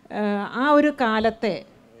ആ ഒരു കാലത്തെ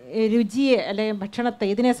രുചിയെ അല്ലെങ്കിൽ ഭക്ഷണത്തെ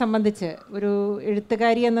ഇതിനെ സംബന്ധിച്ച് ഒരു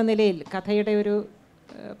എഴുത്തുകാരി എന്ന നിലയിൽ കഥയുടെ ഒരു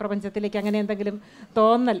പ്രപഞ്ചത്തിലേക്ക് അങ്ങനെ എന്തെങ്കിലും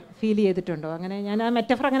തോന്നൽ ഫീൽ ചെയ്തിട്ടുണ്ടോ? അങ്ങനെ ഞാൻ ആ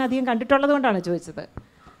മെറ്റഫർ അങ്ങനെ അധികം കണ്ടിട്ടുള്ളത് കൊണ്ടാണ് ചോദിച്ചത്.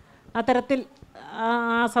 അത്തരത്തിൽ ആ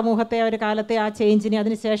സമൂഹത്തെ, ആ ഒരു കാലത്തെ, ആ ചേഞ്ചിനെ,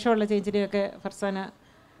 അതിന് ശേഷമുള്ള ചേഞ്ചിനെയൊക്കെ ഫർസാന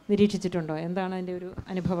നിരീക്ഷിച്ചിട്ടുണ്ടോ? എന്താണ് അതിൻ്റെ ഒരു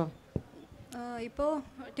അനുഭവം? ഇപ്പോൾ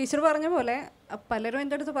ടീച്ചർ പറഞ്ഞ പോലെ പലരും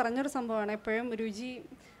എൻ്റെ അടുത്ത് പറഞ്ഞൊരു സംഭവമാണ് എപ്പോഴും രുചി,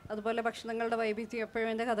 അതുപോലെ ഭക്ഷണങ്ങളുടെ വൈവിധ്യം എപ്പോഴും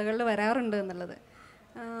എൻ്റെ കഥകളിൽ വരാറുണ്ട് എന്നുള്ളത്.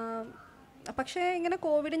 പക്ഷേ ഇങ്ങനെ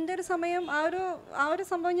കോവിഡിൻ്റെ ഒരു സമയം ആ ഒരു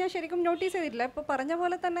സംഭവം ഞാൻ ശരിക്കും നോട്ടീസ് ചെയ്തിട്ടില്ല. ഇപ്പോൾ പറഞ്ഞ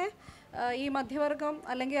പോലെ തന്നെ ഈ മധ്യവർഗം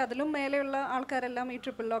അല്ലെങ്കിൽ അതിലും മേലെയുള്ള ആൾക്കാരെല്ലാം ഈ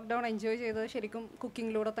ട്രിപ്പിൾ ലോക്ക്ഡൗൺ എൻജോയ് ചെയ്തത് ശരിക്കും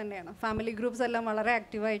കുക്കിങ്ങിലൂടെ തന്നെയാണ്. ഫാമിലി ഗ്രൂപ്പ്സ് എല്ലാം വളരെ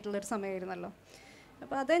ആക്റ്റീവായിട്ടുള്ളൊരു സമയമായിരുന്നല്ലോ.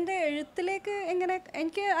 അപ്പോൾ അതെൻ്റെ എഴുത്തിലേക്ക് എങ്ങനെ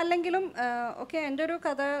എനിക്ക് അല്ലെങ്കിലും ഓക്കെ എൻ്റെ ഒരു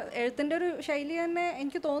കഥ എഴുത്തിൻ്റെ ഒരു ശൈലി തന്നെ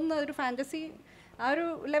എനിക്ക് തോന്നുന്നത് ഒരു ഫാൻറ്റസി ആ ഒരു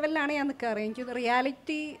ലെവലിലാണ് ഞാൻ നിൽക്കാറ്. എനിക്ക്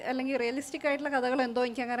റിയാലിറ്റി അല്ലെങ്കിൽ റിയലിസ്റ്റിക് ആയിട്ടുള്ള കഥകൾ എന്തോ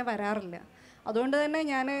എനിക്ക് അങ്ങനെ വരാറില്ല. അതുകൊണ്ട് തന്നെ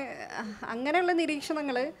ഞാൻ അങ്ങനെയുള്ള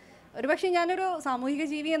നിരീക്ഷണങ്ങൾ ഒരുപക്ഷെ ഞാനൊരു സാമൂഹിക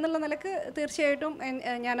ജീവി എന്നുള്ള നിലക്ക് തീർച്ചയായിട്ടും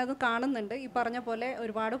ഞാനത് കാണുന്നുണ്ട്. ഈ പറഞ്ഞ പോലെ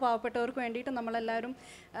ഒരുപാട് പാവപ്പെട്ടവർക്ക് വേണ്ടിയിട്ട് നമ്മളെല്ലാവരും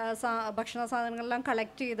ഭക്ഷണ സാധനങ്ങളെല്ലാം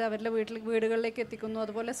കളക്ട് ചെയ്ത് അവരുടെ വീടുകളിലേക്ക് എത്തിക്കുന്നു.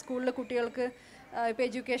 അതുപോലെ സ്കൂളിൽ കുട്ടികൾക്ക് ഇപ്പോൾ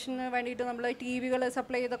എഡ്യൂക്കേഷന് വേണ്ടിയിട്ട് നമ്മൾ TV-കൾ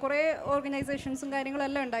സപ്ലൈ ചെയ്ത കുറേ ഓർഗനൈസേഷൻസും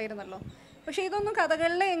കാര്യങ്ങളെല്ലാം ഉണ്ടായിരുന്നല്ലോ. പക്ഷേ ഇതൊന്നും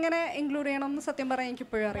കഥകളിൽ എങ്ങനെ ഇൻക്ലൂഡ് ചെയ്യണമെന്ന് സത്യം പറയാൻ എനിക്ക്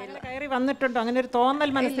ഇപ്പോഴും അറിയില്ല. കയറി വന്നിട്ടുണ്ടോ? അങ്ങനെ ഒരു തോന്നൽ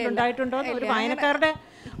മനസ്സിലുണ്ടായിട്ടുണ്ടോ? ഒരു വായനക്കാരുടെ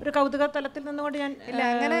ഒരു കൗതുക തലത്തിൽ നിന്നുകൊണ്ട് ഞാൻ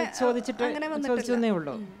ചോദിച്ചേ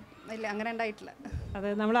ഉള്ളൂ. ഇല്ല, അങ്ങനെ ഉണ്ടായിട്ടില്ല. അതെ,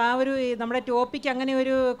 നമ്മൾ ആ ഒരു നമ്മുടെ ടോപ്പിക്ക് അങ്ങനെ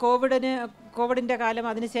ഒരു കോവിഡിൻ്റെ കാലം,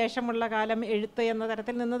 അതിന് ശേഷമുള്ള കാലം, എഴുത്ത് എന്ന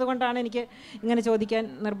തരത്തിൽ നിന്നതുകൊണ്ടാണ് എനിക്ക് ഇങ്ങനെ ചോദിക്കാൻ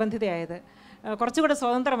നിർബന്ധിതയായത്. കുറച്ചുകൂടെ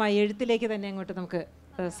സ്വതന്ത്രമായി എഴുത്തിലേക്ക് തന്നെ അങ്ങോട്ട് നമുക്ക്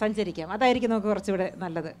സഞ്ചരിക്കാം. അതായിരിക്കും നമുക്ക് കുറച്ചുകൂടെ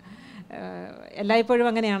നല്ലത്. എല്ലായ്പ്പോഴും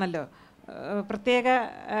അങ്ങനെയാണല്ലോ, പ്രത്യേക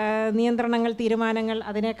നിയന്ത്രണങ്ങൾ, തീരുമാനങ്ങൾ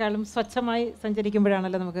അതിനേക്കാളും സ്വച്ഛമായി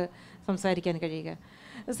സഞ്ചരിക്കുമ്പോഴാണല്ലോ നമുക്ക് സംസാരിക്കാൻ കഴിയുക.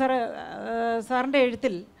 സാറിൻ്റെ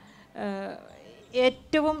എഴുത്തിൽ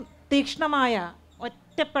ഏറ്റവും തീക്ഷ്ണമായ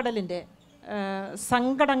ഒറ്റപ്പെടലിൻ്റെ,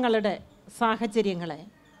 സങ്കടങ്ങളുടെ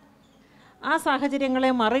ആ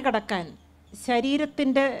സാഹചര്യങ്ങളെ മറികടക്കാൻ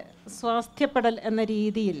ശരീരത്തിൻ്റെ സ്വാസ്ഥ്യപ്പെടൽ എന്ന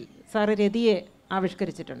രീതിയിൽ സാറ് രതിയെ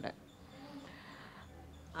ആവിഷ്കരിച്ചിട്ടുണ്ട്.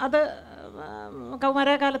 അത്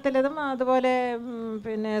കൗമാരകാലത്തിലതും അതുപോലെ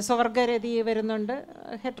പിന്നെ സ്വർഗരതി വരുന്നുണ്ട്,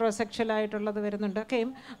 ഹെട്രോസെക്ഷലായിട്ടുള്ളത് വരുന്നുണ്ട്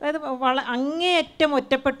ഒക്കെയും. അതായത് അങ്ങേയറ്റം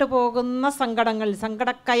ഒറ്റപ്പെട്ടു പോകുന്ന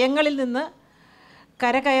സങ്കടക്കയങ്ങളിൽ നിന്ന്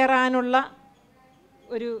കരകയറാനുള്ള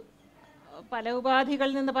ഒരു പല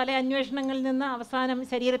ഉപാധികളിൽ നിന്ന്, പല അന്വേഷണങ്ങളിൽ നിന്ന് അവസാനം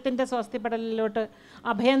ശരീരത്തിൻ്റെ സ്വാസ്ഥ്യപ്പെടലിലോട്ട്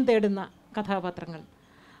അഭയം തേടുന്ന കഥാപാത്രങ്ങൾ.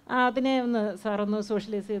 അതിനെ സാറൊന്ന്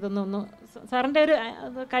സോഷ്യലൈസ് ചെയ്തൊന്ന് സാറിൻ്റെ ഒരു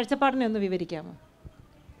കാഴ്ചപ്പാടിനെ ഒന്ന് വിവരിക്കാമോ?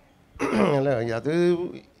 അല്ല, അത്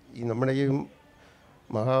നമ്മുടെ ഈ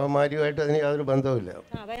മഹാമാരിയുമായിട്ട് അതിന് യാതൊരു ബന്ധവുമില്ല.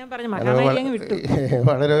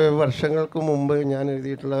 വളരെ വർഷങ്ങൾക്ക് മുമ്പ് ഞാൻ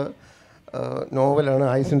എഴുതിയിട്ടുള്ള നോവലാണ്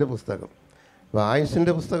ആയുസിൻ്റെ പുസ്തകം. അപ്പോൾ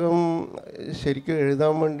ആയുസിൻ്റെ പുസ്തകം ശരിക്കും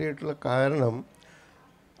എഴുതാൻ വേണ്ടിയിട്ടുള്ള കാരണം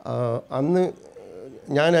അന്ന്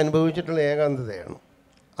ഞാൻ അനുഭവിച്ചിട്ടുള്ള ഏകാന്തതയാണ്.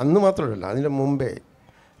 അന്ന് മാത്രമല്ല, അതിൻ്റെ മുമ്പേ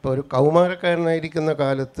ഇപ്പോൾ ഒരു കൗമാരക്കാരനായിരിക്കുന്ന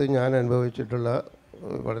കാലത്ത് ഞാൻ അനുഭവിച്ചിട്ടുള്ള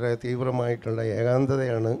വളരെ തീവ്രമായിട്ടുള്ള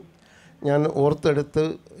ഏകാന്തതയാണ് ഞാൻ ഓർത്തെടുത്ത്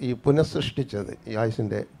ഈ പുനഃസൃഷ്ടിച്ചത് ഈ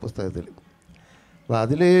ആയുസിൻ്റെ പുസ്തകത്തിൽ. അപ്പോൾ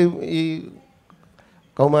അതിൽ ഈ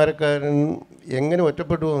കൗമാരക്കാരൻ എങ്ങനെ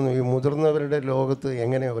ഒറ്റപ്പെട്ടു പോകുന്നു, ഈ മുതിർന്നവരുടെ ലോകത്ത്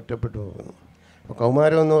എങ്ങനെ ഒറ്റപ്പെട്ടു പോകുന്നു. അപ്പോൾ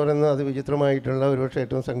കൗമാരം എന്ന് പറയുന്നത് അത് വിചിത്രമായിട്ടുള്ള, ഒരുപക്ഷെ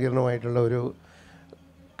ഏറ്റവും സങ്കീർണമായിട്ടുള്ള ഒരു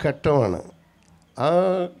ഘട്ടമാണ്. ആ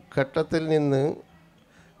ഘട്ടത്തിൽ നിന്ന്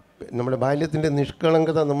നമ്മുടെ ബാല്യത്തിൻ്റെ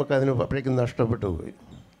നിഷ്കളങ്കത നമുക്കതിന് അപ്പോഴേക്കും നഷ്ടപ്പെട്ടു പോയി.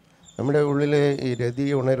 നമ്മുടെ ഉള്ളിൽ ഈ രതി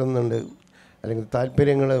ഉണരുന്നുണ്ട്, അല്ലെങ്കിൽ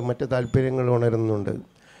മറ്റ് താല്പര്യങ്ങൾ ഉണരുന്നുണ്ട്,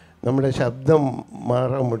 നമ്മുടെ ശബ്ദം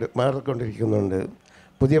മാറിക്കൊണ്ടിരിക്കുന്നുണ്ട്,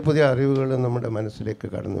 പുതിയ പുതിയ അറിവുകൾ നമ്മുടെ മനസ്സിലേക്ക്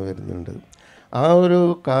കടന്നു വരുന്നുണ്ട്. ആ ഒരു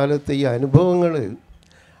കാലത്ത് ഈ അനുഭവങ്ങൾ,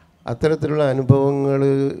 അത്തരത്തിലുള്ള അനുഭവങ്ങൾ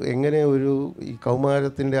എങ്ങനെ ഈ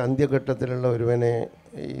കൗമാരത്തിൻ്റെ അന്ത്യഘട്ടത്തിലുള്ള ഒരുവനെ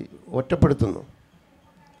ഈ ഒറ്റപ്പെടുത്തുന്നു,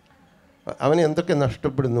 അവനെ എന്തൊക്കെ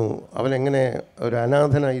നഷ്ടപ്പെടുന്നു, അവനെങ്ങനെ ഒരു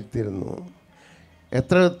അനാഥനായിത്തീരുന്നു,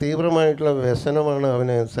 എത്ര തീവ്രമായിട്ടുള്ള വ്യസനമാണ്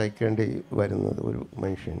അവനെ സഹിക്കേണ്ടി വരുന്നത് ഒരു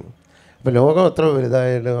മനുഷ്യന്. അപ്പോൾ ലോകം എത്ര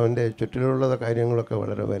വലുതായാലും, അവൻ്റെ ചുറ്റിലുള്ള കാര്യങ്ങളൊക്കെ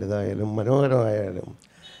വളരെ വലുതായാലും മനോഹരമായാലും,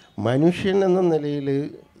 മനുഷ്യൻ എന്ന നിലയിൽ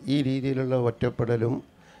ഈ രീതിയിലുള്ള ഒറ്റപ്പെടലും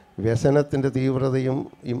വ്യസനത്തിൻ്റെ തീവ്രതയും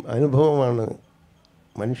ഈ അനുഭവമാണ്,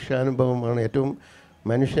 മനുഷ്യാനുഭവമാണ്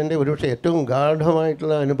മനുഷ്യൻ്റെ ഒരുപക്ഷെ ഏറ്റവും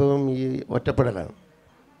ഗാഢമായിട്ടുള്ള അനുഭവം ഈ ഒറ്റപ്പെടലാണ്,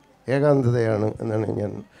 ഏകാന്തതയാണ് എന്നാണ്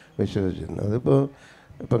ഞാൻ വിശ്വസിച്ചിരുന്നത്.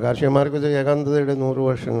 ഇപ്പോൾ കാർഷികമാർക്കൊക്കെ ഏകാന്തതയുടെ 100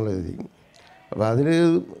 വർഷങ്ങൾ എഴുതി. അപ്പോൾ അതിൽ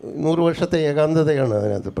 100 വർഷത്തെ ഏകാന്തതയാണ്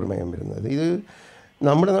അതിനകത്ത് പ്രമേയം വരുന്നത്. ഇത്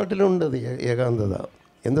നമ്മുടെ നാട്ടിലുണ്ട് ഏകാന്തത.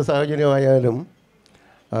 എന്ത് സാഹചര്യമായാലും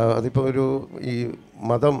അതിപ്പോൾ ഈ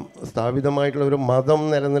മതം സ്ഥാപിതമായിട്ടുള്ള ഒരു മതം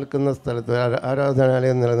നിലനിൽക്കുന്ന സ്ഥലത്ത്,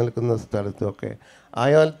 ആരാധനാലയം നിലനിൽക്കുന്ന സ്ഥലത്തൊക്കെ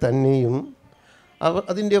ആയാൽ തന്നെയും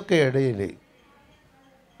അതിൻ്റെയൊക്കെ ഇടയിൽ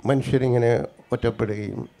മനുഷ്യരിങ്ങനെ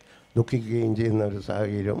ഒറ്റപ്പെടുകയും ദുഃഖിക്കുകയും ചെയ്യുന്ന ഒരു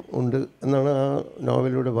സാഹചര്യം ഉണ്ട് എന്നാണ് ആ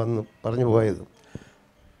നോവലിലൂടെ പറഞ്ഞു പോയത്.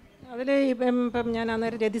 അതിൽ ഇപ്പം ഞാൻ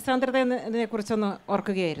അന്നേരം രതിസാന്ദ്രതയെ കുറിച്ചൊന്ന്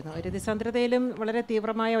ഓർക്കുകയായിരുന്നു. രതിസാന്ദ്രതയിലും വളരെ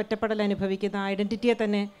തീവ്രമായ ഒറ്റപ്പെടൽ അനുഭവിക്കുന്ന ഐഡൻറ്റിറ്റിയെ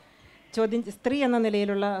തന്നെ സ്ത്രീ എന്ന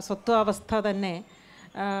നിലയിലുള്ള സ്വത്വാവസ്ഥ തന്നെ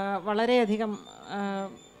വളരെയധികം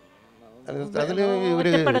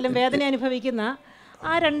ഒറ്റപ്പെടലും വേദന അനുഭവിക്കുന്ന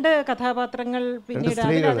ആ 2 കഥാപാത്രങ്ങൾ പിന്നീട്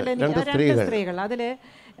സ്ത്രീകൾ അതിൽ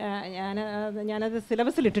ഞാനത്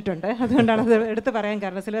സിലബസിൽ ഇട്ടിട്ടുണ്ട്. അതുകൊണ്ടാണ് അത് എടുത്ത് പറയാൻ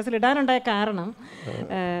കാരണം. സിലബസിൽ ഇടാനുണ്ടായ കാരണം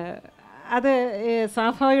അത്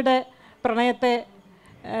സാഫോയുടെ പ്രണയത്തെ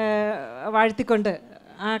വാഴ്ത്തിക്കൊണ്ട്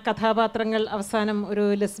ആ കഥാപാത്രങ്ങൾ അവസാനം ഒരു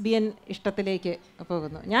ലെസ്ബിയൻ ഇഷ്ടത്തിലേക്ക്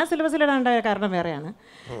പോകുന്നു. ഞാൻ സിലബസിലിടാനുണ്ടായ കാരണം വേറെയാണ്.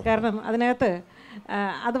 കാരണം അതിനകത്ത്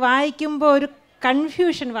അത് വായിക്കുമ്പോൾ ഒരു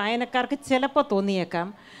കൺഫ്യൂഷൻ വായനക്കാർക്ക് ചിലപ്പോൾ തോന്നിയേക്കാം.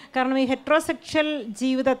 കാരണം ഈ ഹെട്രോസെക്ഷൽ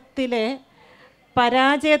ജീവിതത്തിലെ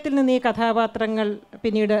പരാജയത്തിൽ നിന്ന് ഈ കഥാപാത്രങ്ങൾ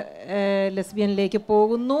പിന്നീട് ലെസ്ബിയനിലേക്ക്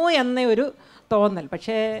പോകുന്നു എന്ന ഒരു തോന്നൽ.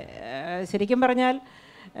 പക്ഷേ ശരിക്കും പറഞ്ഞാൽ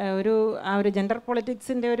ആ ഒരു ജെൻഡർ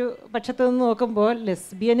പൊളിറ്റിക്സിൻ്റെ ഒരു പക്ഷത്ത് നിന്ന് നോക്കുമ്പോൾ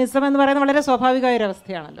ലെസ്ബിയനിസം എന്ന് പറയുന്നത് വളരെ സ്വാഭാവികമായ ഒരു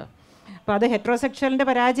അവസ്ഥയാണല്ലോ. അപ്പോൾ അത് ഹെട്രോസെക്ഷലിൻ്റെ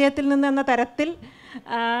പരാജയത്തിൽ നിന്ന് എന്ന തരത്തിൽ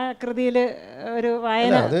ആ കൃതിയിൽ ഒരു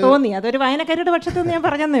വായന തോന്നി. അതൊരു വായനക്കാരുടെ പക്ഷത്ത് നിന്ന് ഞാൻ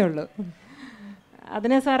പറഞ്ഞതേ ഉള്ളൂ.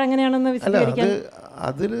 അതിനെ സാർ എങ്ങനെയാണെന്ന് വിശദീകരിക്കാൻ?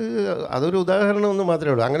 അതൊരു ഉദാഹരണം ഒന്ന്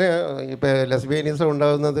മാത്രമേ ഉള്ളൂ. അങ്ങനെ ഇപ്പോൾ ലെസ്ബിയനിസം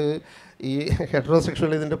ഉണ്ടാകുന്നത് ഈ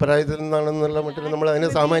ഹെട്രോസെക്ഷൽ ഇതിൻ്റെ പരാജയത്തിൽ നിന്നാണെന്നുള്ള മട്ടിൽ നമ്മൾ അതിനെ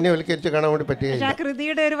സാമാന്യവൽക്കരിച്ച് കാണാൻ വേണ്ടി പറ്റുകയില്ല.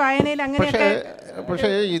 കൃതിയുടെ ഒരു വായനയിൽ പക്ഷേ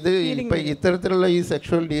ഇത് ഇപ്പം ഇത്തരത്തിലുള്ള ഈ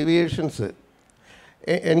സെക്ഷുവൽ ഡീവിയേഷൻസ്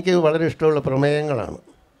എനിക്ക് വളരെ ഇഷ്ടമുള്ള പ്രമേയങ്ങളാണ്.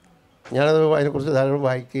 ഞാനത് അതിനെക്കുറിച്ച് ധാരാളം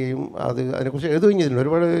വായിക്കുകയും അതിനെക്കുറിച്ച് എഴുതുകയും ചെയ്തിട്ടുണ്ട്.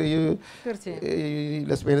 ഒരുപാട് ഈ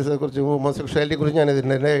ലെസ്ബിയനിസത്തെക്കുറിച്ച്, ഹോമോസെക്ഷുവാലിറ്റിയെക്കുറിച്ച് ഞാൻ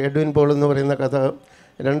എഴുതിയിട്ടുണ്ട്. എഡ്വിൻ പോൾ എന്ന് പറയുന്ന കഥ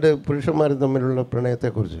 2 പുരുഷന്മാർ തമ്മിലുള്ള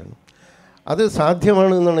പ്രണയത്തെക്കുറിച്ചാണ്. അത്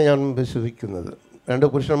സാധ്യമാണ് എന്നാണ് ഞാൻ വിശ്വസിക്കുന്നത്. 2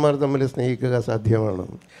 പുരുഷന്മാർ തമ്മിൽ സ്നേഹിക്കുക സാധ്യമാണ്.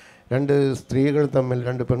 2 സ്ത്രീകൾ തമ്മിൽ,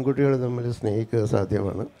 2 പെൺകുട്ടികൾ തമ്മിൽ സ്നേഹിക്കുക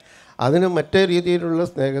സാധ്യമാണ്. അതിന് മറ്റേ രീതിയിലുള്ള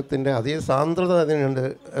സ്നേഹത്തിൻ്റെ അതേ സാന്ദ്രത അതിനുണ്ട്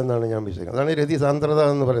എന്നാണ് ഞാൻ വിശ്വസിക്കുന്നത്. അതാണ് രതി സാന്ദ്രത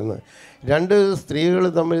എന്ന് പറയുന്നത്. 2 സ്ത്രീകൾ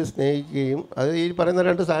തമ്മിൽ സ്നേഹിക്കുകയും അത് ഈ പറയുന്ന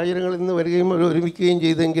 2 സാഹചര്യങ്ങളിൽ നിന്ന് വരികയും ഒരുമിക്കുകയും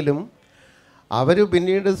ചെയ്തെങ്കിലും അവർ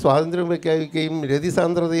പിന്നീട് സ്വാതന്ത്ര്യം പ്രഖ്യാപിക്കുകയും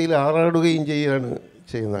രതിസാന്ദ്രതയിൽ ആറാടുകയും ചെയ്യുന്നത്.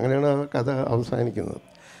 അങ്ങനെയാണ് ആ കഥ അവസാനിക്കുന്നത്.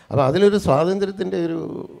 അപ്പോൾ അതിലൊരു സ്വാതന്ത്ര്യത്തിൻ്റെ ഒരു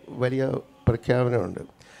വലിയ പ്രഖ്യാപനമുണ്ട്.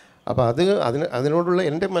 അപ്പോൾ അതിനോടുള്ള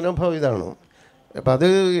എൻ്റെ മനോഭാവം ഇതാണ്. അപ്പം അത്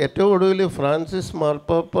ഏറ്റവും ഒടുവിൽ ഫ്രാൻസിസ്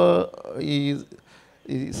മാർപ്പാപ്പ ഈ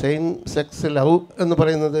സെയിം സെക്സ് ലവ് എന്ന്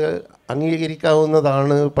പറയുന്നത്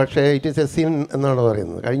അംഗീകരിക്കാവുന്നതാണ്, പക്ഷേ ഇറ്റ് ഈസ് എ സിൻ എന്നാണ്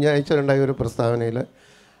പറയുന്നത്. കഴിഞ്ഞ ആഴ്ച ഉണ്ടായ ഒരു പ്രസ്താവനയിൽ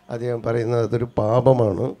അദ്ദേഹം പറയുന്നത് അതൊരു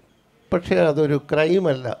പാപമാണ്, പക്ഷേ അതൊരു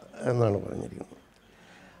ക്രൈമല്ല എന്നാണ് പറഞ്ഞിരിക്കുന്നത്.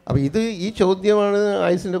 അപ്പോൾ ഈ ചോദ്യമാണ്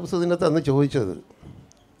ആയുസിൻ്റെ പുസ്തകത്തിനകത്ത് അന്ന് ചോദിച്ചത്.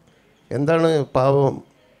 എന്താണ് പാപം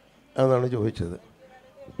എന്നാണ് ചോദിച്ചത്.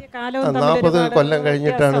 40 കൊല്ലം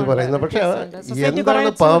കഴിഞ്ഞിട്ടാണ് പറയുന്നത്. പക്ഷേ എന്താണ്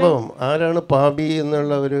പാപം, ആരാണ് പാപി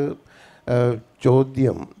എന്നുള്ള ഒരു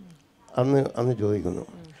ചോദ്യം അന്ന് ചോദിക്കുന്നു.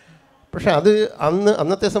 പക്ഷെ അത്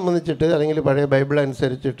അന്നത്തെ സംബന്ധിച്ചിട്ട്, അല്ലെങ്കിൽ പഴയ ബൈബിൾ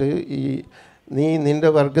അനുസരിച്ചിട്ട്, നീ നിൻ്റെ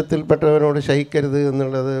വർഗത്തിൽപ്പെട്ടവനോട് ശയിക്കരുത്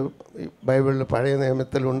എന്നുള്ളത് ബൈബിളിൽ പഴയ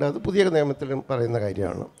നിയമത്തിലുണ്ട്, അത് പുതിയ നിയമത്തിലും പറയുന്ന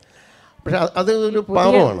കാര്യമാണ്. പക്ഷെ അത് ഒരു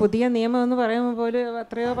പാപമാണ്. പുതിയ നിയമം എന്ന് പറയുമ്പോൾ പോലും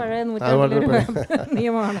എത്രയോ പഴയ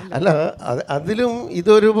നിയമമാണ്. അല്ല, അതിലും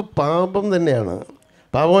ഇതൊരു പാപം തന്നെയാണ്,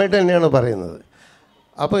 പാപമായിട്ട് തന്നെയാണ് പറയുന്നത്.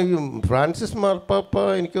 അപ്പോൾ ഈ ഫ്രാൻസിസ് മാർപ്പാപ്പ,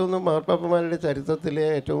 എനിക്ക് തോന്നുന്നു മാർപ്പാപ്പമാരുടെ ചരിത്രത്തിലെ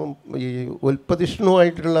ഏറ്റവും ഈ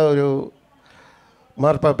ഉൽപ്പതിഷ്ണുവായിട്ടുള്ള ഒരു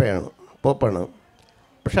മാർപ്പാപ്പയാണ്, പോപ്പാണ്.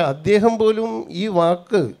 പക്ഷെ അദ്ദേഹം പോലും ഈ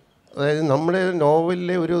വാക്ക്, അതായത് നമ്മുടെ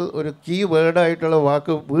നോവലിലെ ഒരു കീ വേർഡായിട്ടുള്ള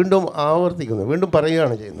വാക്ക് വീണ്ടും ആവർത്തിക്കുന്നു, വീണ്ടും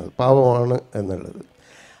പറയുകയാണ് ചെയ്യുന്നത്, പാപമാണ് എന്നുള്ളത്.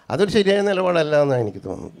 അതൊരു ശരിയായ നിലപാടല്ല എന്നാണ് എനിക്ക്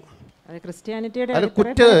തോന്നുന്നത്.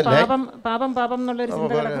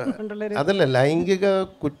 അതല്ല, ലൈംഗിക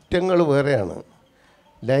കുറ്റങ്ങൾ വേറെയാണ്,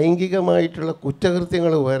 ലൈംഗികമായിട്ടുള്ള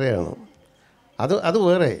കുറ്റകൃത്യങ്ങൾ വേറെയാണ്. അത്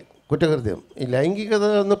വേറെ കുറ്റകൃത്യം. ഈ ലൈംഗികത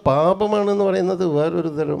എന്ന് പാപമാണെന്ന് പറയുന്നത്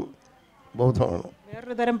വേറൊരു തരം ബോധമാണ്,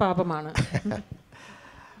 വേറൊരു തരം പാപമാണ്.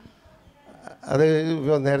 അത്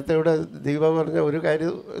നേരത്തെ ഇവിടെ ദീപ പറഞ്ഞ ഒരു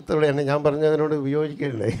കാര്യത്തോടെയാണ് ഞാൻ പറഞ്ഞതിനോട്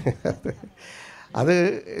വിയോജിക്കുകയുണ്ടായി. അത്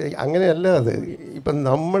അങ്ങനെയല്ല. അത് ഇപ്പം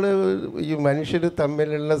നമ്മൾ ഈ മനുഷ്യർ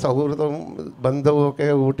തമ്മിലുള്ള സൗഹൃദവും ബന്ധവും ഒക്കെ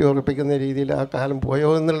ഊട്ടി ഉറപ്പിക്കുന്ന രീതിയിൽ ആ കാലം പോയോ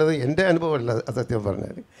എന്നുള്ളത് എൻ്റെ അനുഭവമല്ല, സത്യം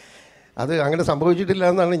പറഞ്ഞാൽ. അത് അങ്ങനെ സംഭവിച്ചിട്ടില്ല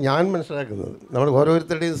എന്നാണ് ഞാൻ മനസ്സിലാക്കുന്നത്. നമ്മൾ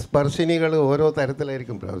ഓരോരുത്തരുടെയും സ്പർശിനികൾ ഓരോ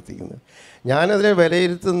തരത്തിലായിരിക്കും പ്രവർത്തിക്കുന്നത്. ഞാനതിനെ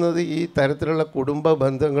വിലയിരുത്തുന്നത് ഈ തരത്തിലുള്ള കുടുംബ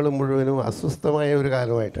ബന്ധങ്ങൾ മുഴുവനും അസ്വസ്ഥമായ ഒരു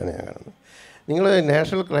കാലമായിട്ടാണ് ഞാൻ കാണുന്നത്. നിങ്ങൾ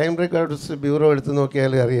നാഷണൽ ക്രൈം റെക്കോർഡ്സ് ബ്യൂറോ എടുത്ത്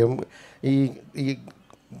നോക്കിയാൽ അറിയാം, ഈ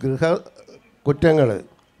ഗൃഹ കുറ്റങ്ങൾ,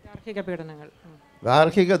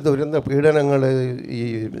 ഗാർഹിക ദുരന്ത പീഡനങ്ങൾ, ഈ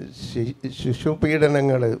ശിശു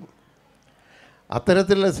പീഡനങ്ങൾ,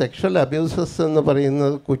 അത്തരത്തിലുള്ള സെക്ഷൽ അബ്യൂസസ് എന്ന്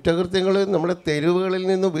പറയുന്നത് കുറ്റകൃത്യങ്ങൾ നമ്മുടെ തെരുവുകളിൽ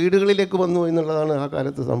നിന്ന് വീടുകളിലേക്ക് വന്നു എന്നുള്ളതാണ് ആ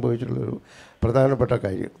കാലത്ത് സംഭവിച്ചിട്ടുള്ളൊരു പ്രധാനപ്പെട്ട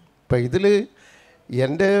കാര്യം. ഇപ്പം ഇതിൽ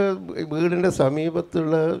എൻ്റെ വീടിൻ്റെ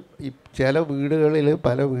സമീപത്തുള്ള ഈ ചില വീടുകളിൽ,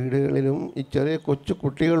 പല വീടുകളിലും ഈ ചെറിയ കൊച്ചു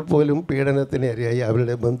കുട്ടികൾ പോലും പീഡനത്തിന് ഇരയായി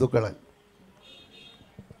അവരുടെ ബന്ധുക്കളെ.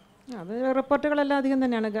 അത് റിപ്പോർട്ടുകളെല്ലാം അധികം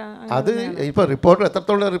തന്നെയാണ്. അത് ഇപ്പോൾ റിപ്പോർട്ട്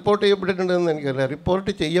എത്രത്തോളം റിപ്പോർട്ട് ചെയ്യപ്പെട്ടിട്ടുണ്ടെന്ന് എനിക്കറിയില്ല.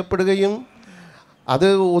 റിപ്പോർട്ട് ചെയ്യപ്പെടുകയും അത്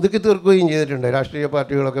ഒതുക്കി തീർക്കുകയും ചെയ്തിട്ടുണ്ട്. രാഷ്ട്രീയ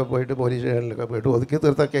പാർട്ടികളൊക്കെ പോയിട്ട് പോലീസ് സ്റ്റേഷനിലൊക്കെ പോയിട്ട് ഒതുക്കി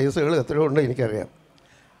തീർത്ത കേസുകൾ എത്രയോ ഉണ്ട് എനിക്കറിയാം.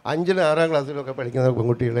 5ലും 6ാം ക്ലാസ്സിലൊക്കെ പഠിക്കുന്ന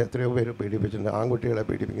പെൺകുട്ടികളെ എത്രയോ പേര് പീഡിപ്പിച്ചിട്ടുണ്ട്, ആൺകുട്ടികളെ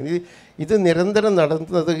പീഡിപ്പിക്കുന്നത്. ഇത് നിരന്തരം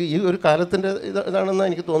നടത്തുന്നത് ഈ ഒരു കാലത്തിൻ്റെ ഇതാണെന്നാണ്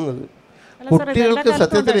എനിക്ക് തോന്നുന്നത്. കുട്ടികൾക്ക്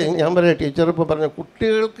സത്യത്തിൽ ഞാൻ പറയാം, ടീച്ചർ ഇപ്പോൾ പറഞ്ഞ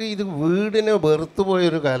കുട്ടികൾക്ക് ഇത് വീടിനെ വെറുത്തു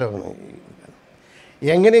പോയൊരു കാലമാണ്.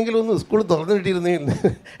 എങ്ങനെയെങ്കിലും ഒന്ന് സ്കൂൾ തുറന്നിട്ടിരുന്നേ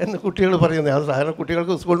എന്ന് കുട്ടികൾ പറയുന്നത്. അത് സാധാരണ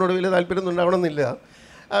കുട്ടികൾക്ക് സ്കൂളിനോട് വലിയ താല്പര്യമൊന്നും ഉണ്ടാവണമെന്നില്ല.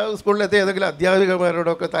 സ്കൂളിലെത്തി ഏതെങ്കിലും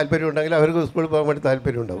അധ്യാപികമാരോടൊക്കെ താല്പര്യം ഉണ്ടെങ്കിൽ അവർക്ക് സ്കൂളിൽ പോകാൻ വേണ്ടി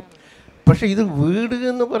താല്പര്യം ഉണ്ടാവും. പക്ഷേ ഇത് വീട്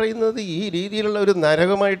എന്ന് പറയുന്നത് ഈ രീതിയിലുള്ള ഒരു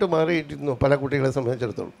നരകമായിട്ട് മാറിയിട്ടിരുന്നു പല കുട്ടികളെ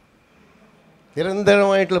സംബന്ധിച്ചിടത്തോളം.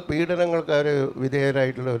 നിരന്തരമായിട്ടുള്ള പീഡനങ്ങൾക്ക് അവർ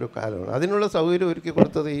വിധേയരായിട്ടുള്ള ഒരു കാലമാണ്. അതിനുള്ള സൗകര്യം ഒരുക്കി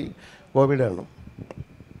കൊടുത്തത് ഈ കോവിഡാണ്.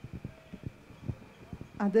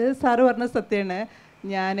 അത് സാറ് പറഞ്ഞ സത്യമാണ്.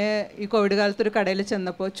 ഞാൻ ഈ കോവിഡ് കാലത്ത് ഒരു കടയിൽ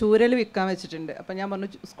ചെന്നപ്പോൾ ചൂരൽ വിൽക്കാൻ വെച്ചിട്ടുണ്ട്. അപ്പോൾ ഞാൻ പറഞ്ഞു,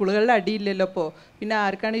 സ്കൂളുകളിൽ അടിയില്ലല്ലോ, അപ്പോൾ പിന്നെ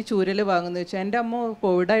ആർക്കാണ് ഈ ചൂരൽ വാങ്ങുന്നത് ചോദിച്ചാൽ, എൻ്റെ അമ്മ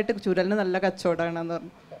കോവിഡായിട്ട് ചൂരലിന് നല്ല കച്ചവടമാണെന്ന്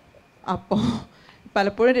പറഞ്ഞു. അപ്പോൾ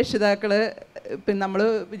പലപ്പോഴും രക്ഷിതാക്കൾ പിന്നെ നമ്മൾ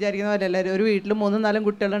വിചാരിക്കുന്ന പോലെ എല്ലാവരും ഒരു വീട്ടിൽ 3-4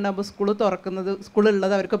 കുട്ടികളുണ്ടാകുമ്പോൾ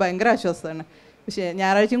സ്കൂളുള്ളത് അവർക്ക് ഭയങ്കര ആശ്വാസമാണ്. പക്ഷേ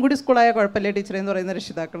ഞായറാഴ്ചയും കൂടി സ്കൂളായാൽ കുഴപ്പമില്ല ടീച്ചറെ എന്ന് പറയുന്ന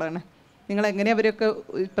രക്ഷിതാക്കളാണ്. നിങ്ങൾ എങ്ങനെ അവരൊക്കെ,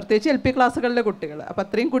 പ്രത്യേകിച്ച് LP ക്ലാസ്സുകളിലെ കുട്ടികൾ, അപ്പോൾ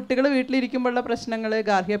അത്രയും കുട്ടികൾ വീട്ടിലിരിക്കുമ്പോഴുള്ള പ്രശ്നങ്ങൾ,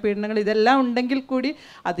 ഗാർഹിക പീഡനങ്ങൾ, ഇതെല്ലാം ഉണ്ടെങ്കിൽ കൂടി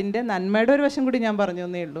അതിൻ്റെ നന്മയുടെ ഒരു വശം കൂടി ഞാൻ പറഞ്ഞു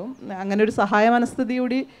തന്നേ ഉള്ളൂ. അങ്ങനെ ഒരു സഹായ മനസ്ഥിതി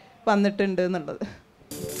കൂടി വന്നിട്ടുണ്ട് എന്നുള്ളത്.